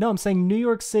 No, I'm saying New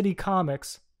York City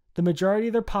comics, the majority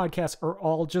of their podcasts are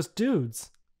all just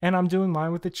dudes. And I'm doing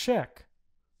mine with a chick.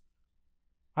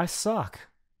 I suck.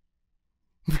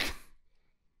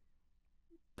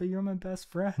 But you're my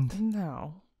best friend.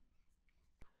 No.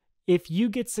 If you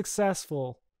get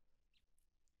successful,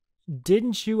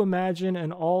 didn't you imagine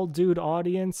an all-dude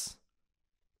audience?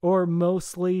 Or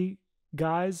mostly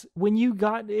guys? When you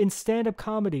got in stand-up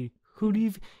comedy, who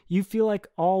do you feel like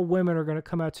all women are going to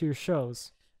come out to your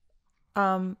shows?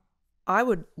 I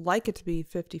would like it to be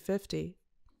 50-50.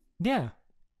 Yeah.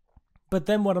 But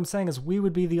then what I'm saying is we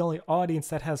would be the only audience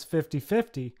that has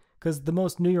 50-50, because the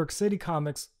most New York City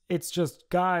comics, it's just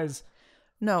guys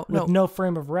with no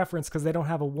frame of reference because they don't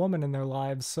have a woman in their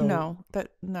lives. So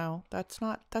that's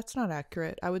not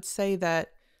accurate. I would say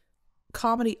that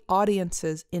comedy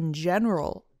audiences in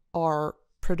general are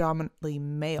predominantly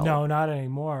male. No, not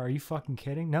anymore. Are you fucking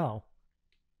kidding? No,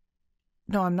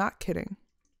 I'm not kidding.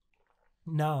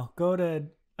 No, go to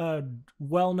a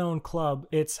well-known club.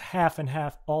 It's half and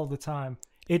half all the time.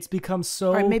 It's become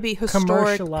so maybe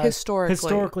commercialized.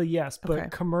 Historically, yes, but okay.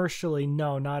 Commercially,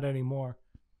 no, not anymore.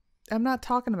 I'm not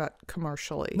talking about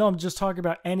commercially. No, I'm just talking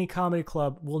about any comedy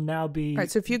club will now be... All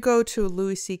right, so if you go to a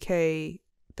Louis C.K.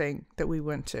 thing that we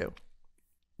went to,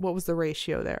 what was the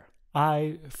ratio there?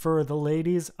 For the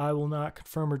ladies, I will not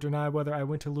confirm or deny whether I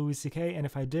went to Louis C.K., and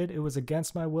if I did, it was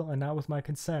against my will and not with my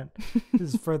consent.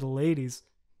 This is for the ladies.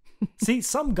 See,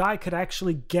 some guy could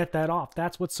actually get that off.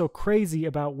 That's what's so crazy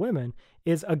about women,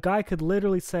 is a guy could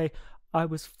literally say, I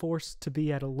was forced to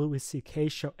be at a Louis C.K.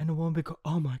 show, and a woman would go,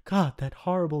 oh my God, that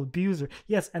horrible abuser.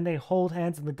 Yes, and they hold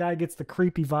hands and the guy gets the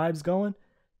creepy vibes going.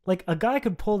 Like, a guy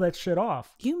could pull that shit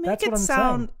off. You make it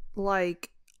sound like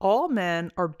all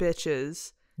men are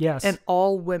bitches. Yes. And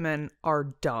all women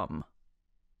are dumb.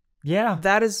 Yeah.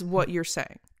 That is what you're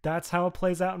saying. That's how it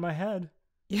plays out in my head.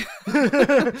 Yeah.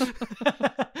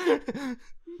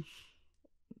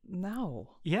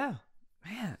 No. Yeah.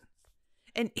 Man.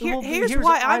 And here's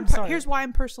why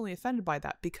I'm personally offended by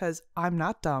that, because I'm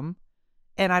not dumb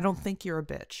and I don't think you're a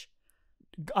bitch.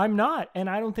 I'm not, and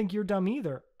I don't think you're dumb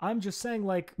either. I'm just saying,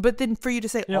 like... But then for you to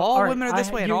say all women are this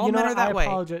way and all men are that way. I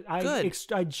apologize. Good.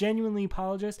 I genuinely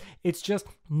apologize. It's just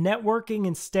networking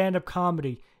and stand-up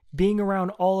comedy, being around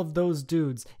all of those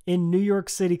dudes in New York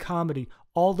City comedy.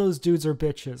 All those dudes are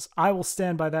bitches. I will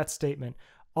stand by that statement.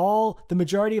 The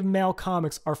majority of male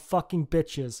comics are fucking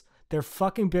bitches. They're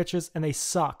fucking bitches and they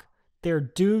suck. They're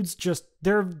dudes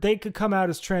they could come out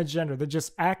as transgender. They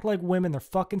just act like women. They're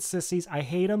fucking sissies. I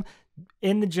hate them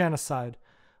in the genocide.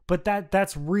 But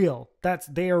that's real.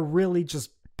 They are really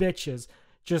just bitches.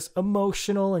 Just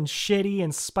emotional and shitty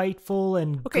and spiteful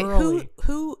and girly.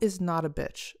 Who is not a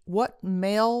bitch? What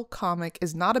male comic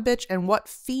is not a bitch and what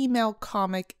female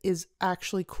comic is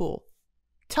actually cool?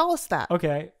 Tell us that.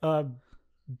 Okay.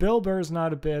 Bill Burr's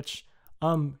not a bitch.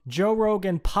 Joe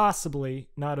Rogan, possibly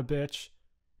not a bitch.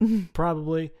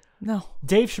 Probably. No.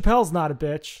 Dave Chappelle's not a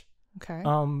bitch. Okay.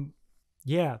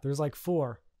 Yeah, there's like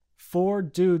four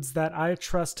dudes that I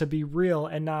trust to be real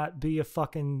and not be a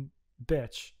fucking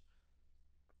bitch.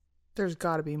 There's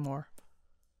got to be more.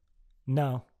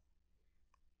 No.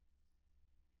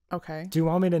 Okay. Do you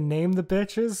want me to name the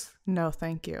bitches? No,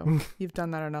 thank you. You've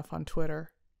done that enough on Twitter.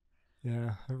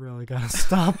 Yeah, I really gotta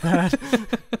stop that.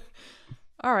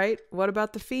 All right. What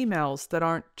about the females that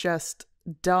aren't just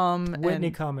dumb?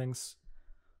 Whitney Cummings.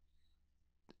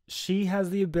 She has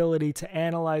the ability to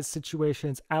analyze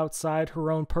situations outside her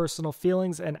own personal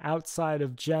feelings and outside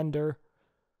of gender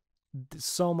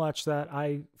so much that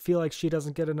I feel like she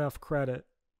doesn't get enough credit.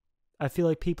 I feel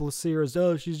like people see her as,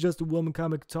 oh, she's just a woman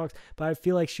comic who talks, but I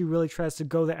feel like she really tries to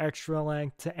go the extra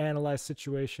length to analyze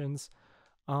situations.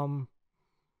 Jen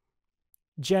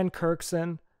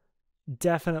Kirkson,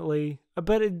 definitely,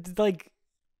 but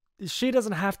she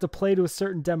doesn't have to play to a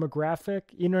certain demographic,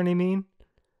 you know what I mean?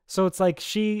 So it's like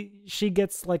she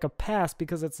gets like a pass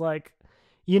because it's like,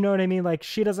 you know what I mean? Like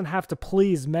she doesn't have to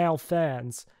please male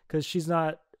fans because she's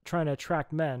not trying to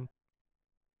attract men.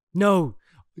 No,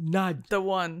 not the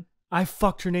one. I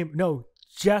fucked her name. No,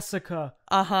 Jessica.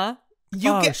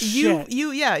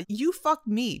 You fuck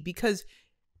me because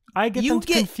I get them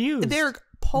confused. They're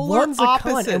polar one's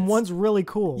opposites. A cunt and one's really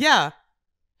cool. Yeah.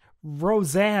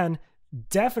 Roseanne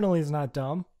definitely is not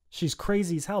dumb. She's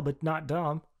crazy as hell, but not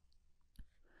dumb.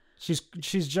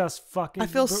 She's just fucking... I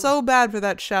feel so bad for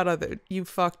that shout out that you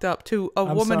fucked up to a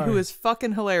woman who is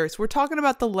fucking hilarious. We're talking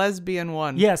about the lesbian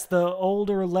one. Yes, the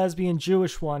older lesbian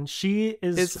Jewish one. She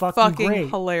is fucking great.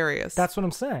 Hilarious. That's what I'm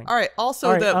saying. All right.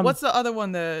 Also, what's the other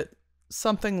one? The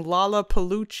something Lala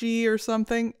Palucci or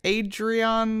something?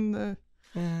 Adrian.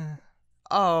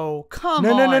 Oh, come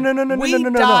on. No. We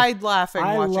died laughing.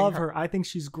 I watching love her. I think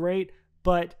she's great,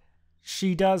 but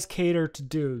she does cater to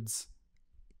dudes.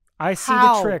 I see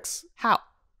the tricks. How?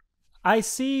 I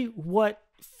see what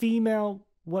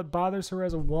bothers her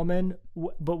as a woman,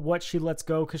 but what she lets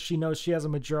go because she knows she has a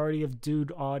majority of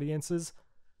dude audiences.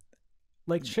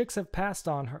 Like chicks have passed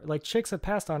on her.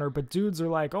 But dudes are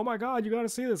like, oh my God, you got to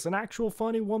see this. An actual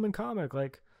funny woman comic.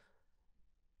 Like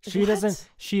she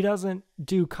doesn't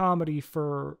do comedy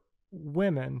for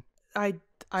women.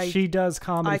 She does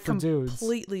comedy for dudes. I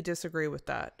completely disagree with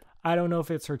that. I don't know if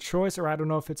it's her choice or I don't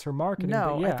know if it's her marketing.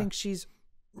 No, but yeah. I think she's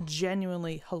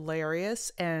genuinely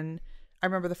hilarious. And I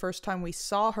remember the first time we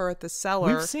saw her at the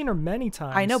Cellar. We've seen her many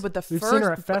times. I know, but we've seen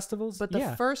her at festivals. But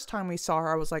the first time we saw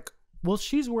her, I was like, well,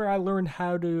 she's where I learned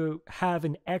how to have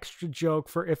an extra joke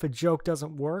for if a joke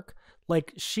doesn't work.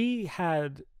 Like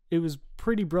it was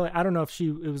pretty brilliant. I don't know if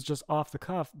it was just off the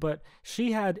cuff, but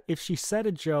if she said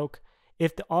a joke,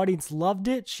 if the audience loved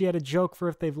it, she had a joke for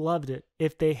if they've loved it.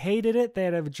 If they hated it, they had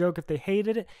to have a joke if they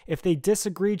hated it. If they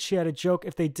disagreed, she had a joke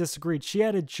if they disagreed. She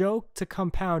had a joke to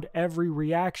compound every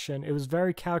reaction. It was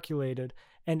very calculated.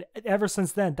 And ever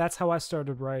since then, that's how I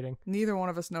started writing. Neither one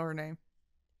of us know her name.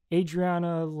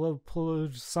 Adriana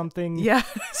something. Yeah.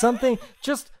 Something.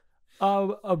 Just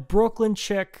a Brooklyn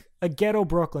chick, a ghetto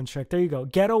Brooklyn chick. There you go.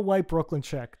 Ghetto white Brooklyn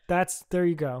chick. There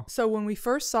you go. So when we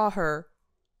first saw her,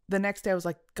 the next day I was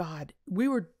like, God, we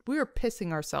were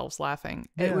pissing ourselves laughing.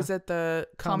 Yeah. It was at the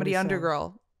Comedy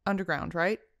Underground,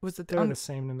 right? Was it They're the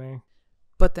same to me.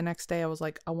 But the next day I was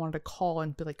like, I wanted to call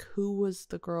and be like, who was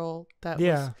the girl that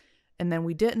was? And then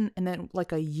we didn't. And then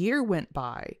like a year went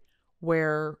by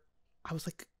where I was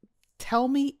like, tell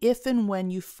me if and when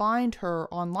you find her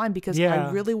online because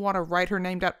I really want to write her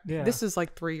name down. Yeah. This is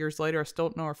like 3 years later. I still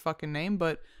don't know her fucking name,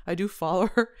 but I do follow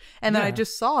her. And then I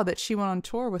just saw that she went on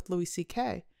tour with Louis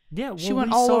C.K. Yeah, well, she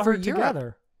went all over Europe.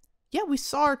 Together. Yeah, we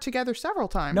saw her together several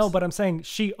times. No, but I'm saying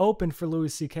she opened for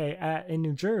Louis C.K. in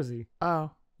New Jersey.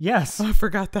 Oh. Yes. I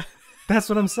forgot that. That's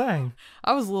what I'm saying.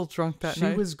 I was a little drunk that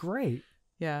night. She was great.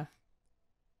 Yeah.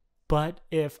 But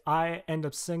if I end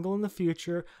up single in the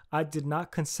future, I did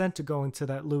not consent to going to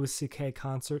that Louis C.K.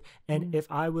 concert. And if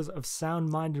I was of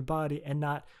sound-minded body and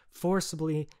not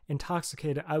forcibly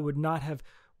intoxicated, I would not have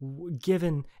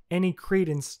given any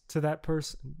credence to that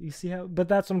person. You see how? But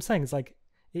that's what I'm saying. It's like,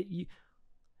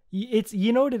 it's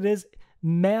you know what it is?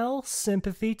 Male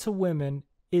sympathy to women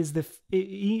is the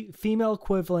female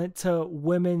equivalent to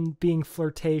women being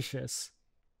flirtatious.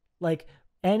 Like,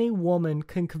 any woman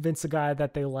can convince a guy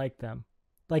that they like them.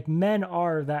 Like, men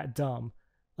are that dumb.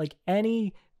 Like,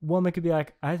 any woman could be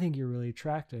like, I think you're really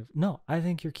attractive. No, I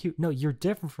think you're cute. No, you're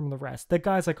different from the rest. That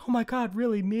guy's like, oh my God,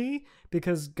 really, me?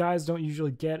 Because guys don't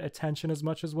usually get attention as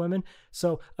much as women.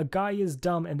 So a guy is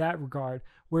dumb in that regard,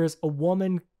 whereas a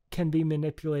woman can be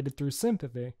manipulated through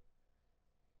sympathy.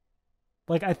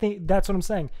 Like, I think that's what I'm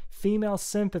saying. Female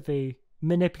sympathy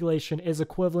manipulation is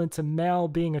equivalent to male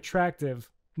being attractive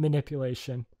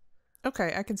manipulation.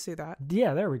 Okay, I can see that.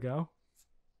 Yeah, there we go.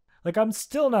 Like, I'm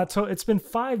still not it's been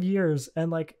 5 years and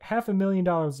like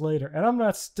 $500,000 later, and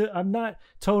I'm not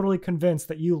totally convinced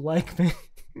that you like me.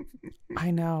 I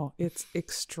know, it's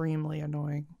extremely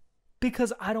annoying.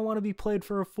 Because I don't want to be played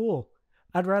for a fool.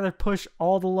 I'd rather push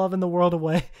all the love in the world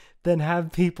away than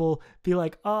have people be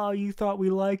like, oh, you thought we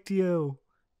liked you.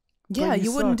 Yeah,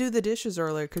 you wouldn't do the dishes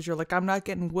earlier because you're like, I'm not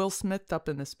getting Will Smith up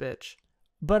in this bitch.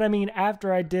 But I mean,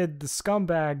 after I did the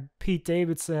scumbag Pete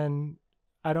Davidson,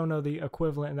 I don't know the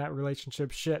equivalent in that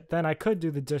relationship shit, then I could do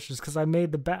the dishes because I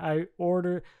made I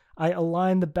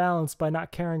aligned the balance by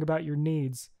not caring about your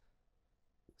needs.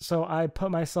 So I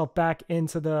put myself back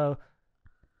into the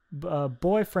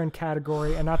boyfriend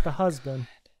category and not the husband.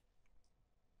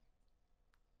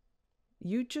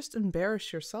 You just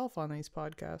embarrass yourself on these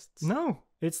podcasts. No,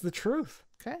 it's the truth.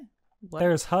 Okay.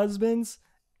 There's husbands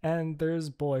and there's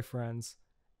boyfriends.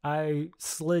 I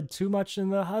slid too much in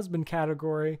the husband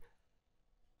category,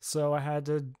 so I had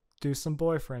to do some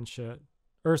boyfriend shit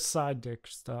or side dick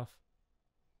stuff.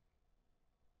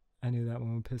 I knew that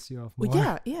one would piss you off more.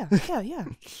 Well,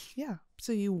 yeah.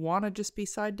 So you want to just be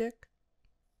side dick?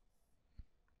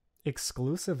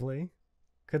 Exclusively?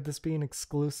 Could this be an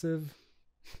exclusive?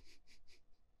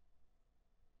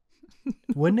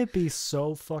 Wouldn't it be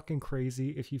so fucking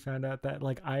crazy if you found out that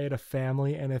like I had a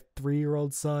family and a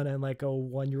 3-year-old son and like a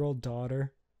 1-year-old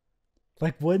daughter?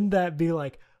 Like, wouldn't that be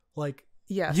like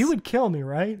yes. You would kill me,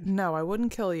 right? No, I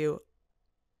wouldn't kill you.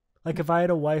 Like if I had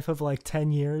a wife of like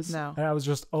 10 years No. and I was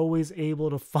just always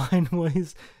able to find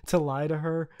ways to lie to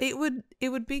her. It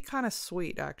would be kind of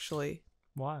sweet, actually.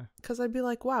 Why? Because I'd be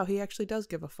like, wow, he actually does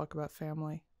give a fuck about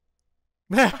family.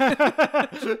 We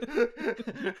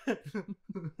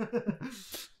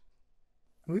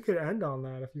could end on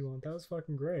that if you want. That was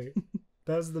fucking great.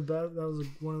 That was the best. That was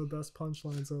one of the best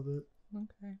punchlines of it.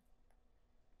 Okay.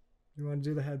 You want to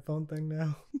do the headphone thing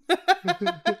now?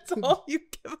 That's all you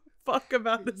give a fuck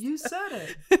about. This you said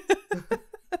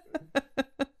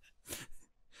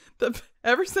it.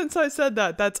 Ever since I said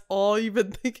that, that's all you've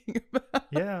been thinking about.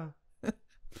 Yeah.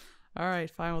 All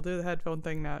right, fine. We'll do the headphone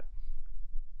thing now.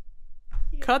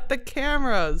 Yeah. Cut the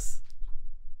cameras.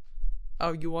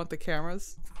 Oh, you want the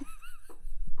cameras?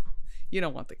 You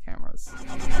don't want the cameras.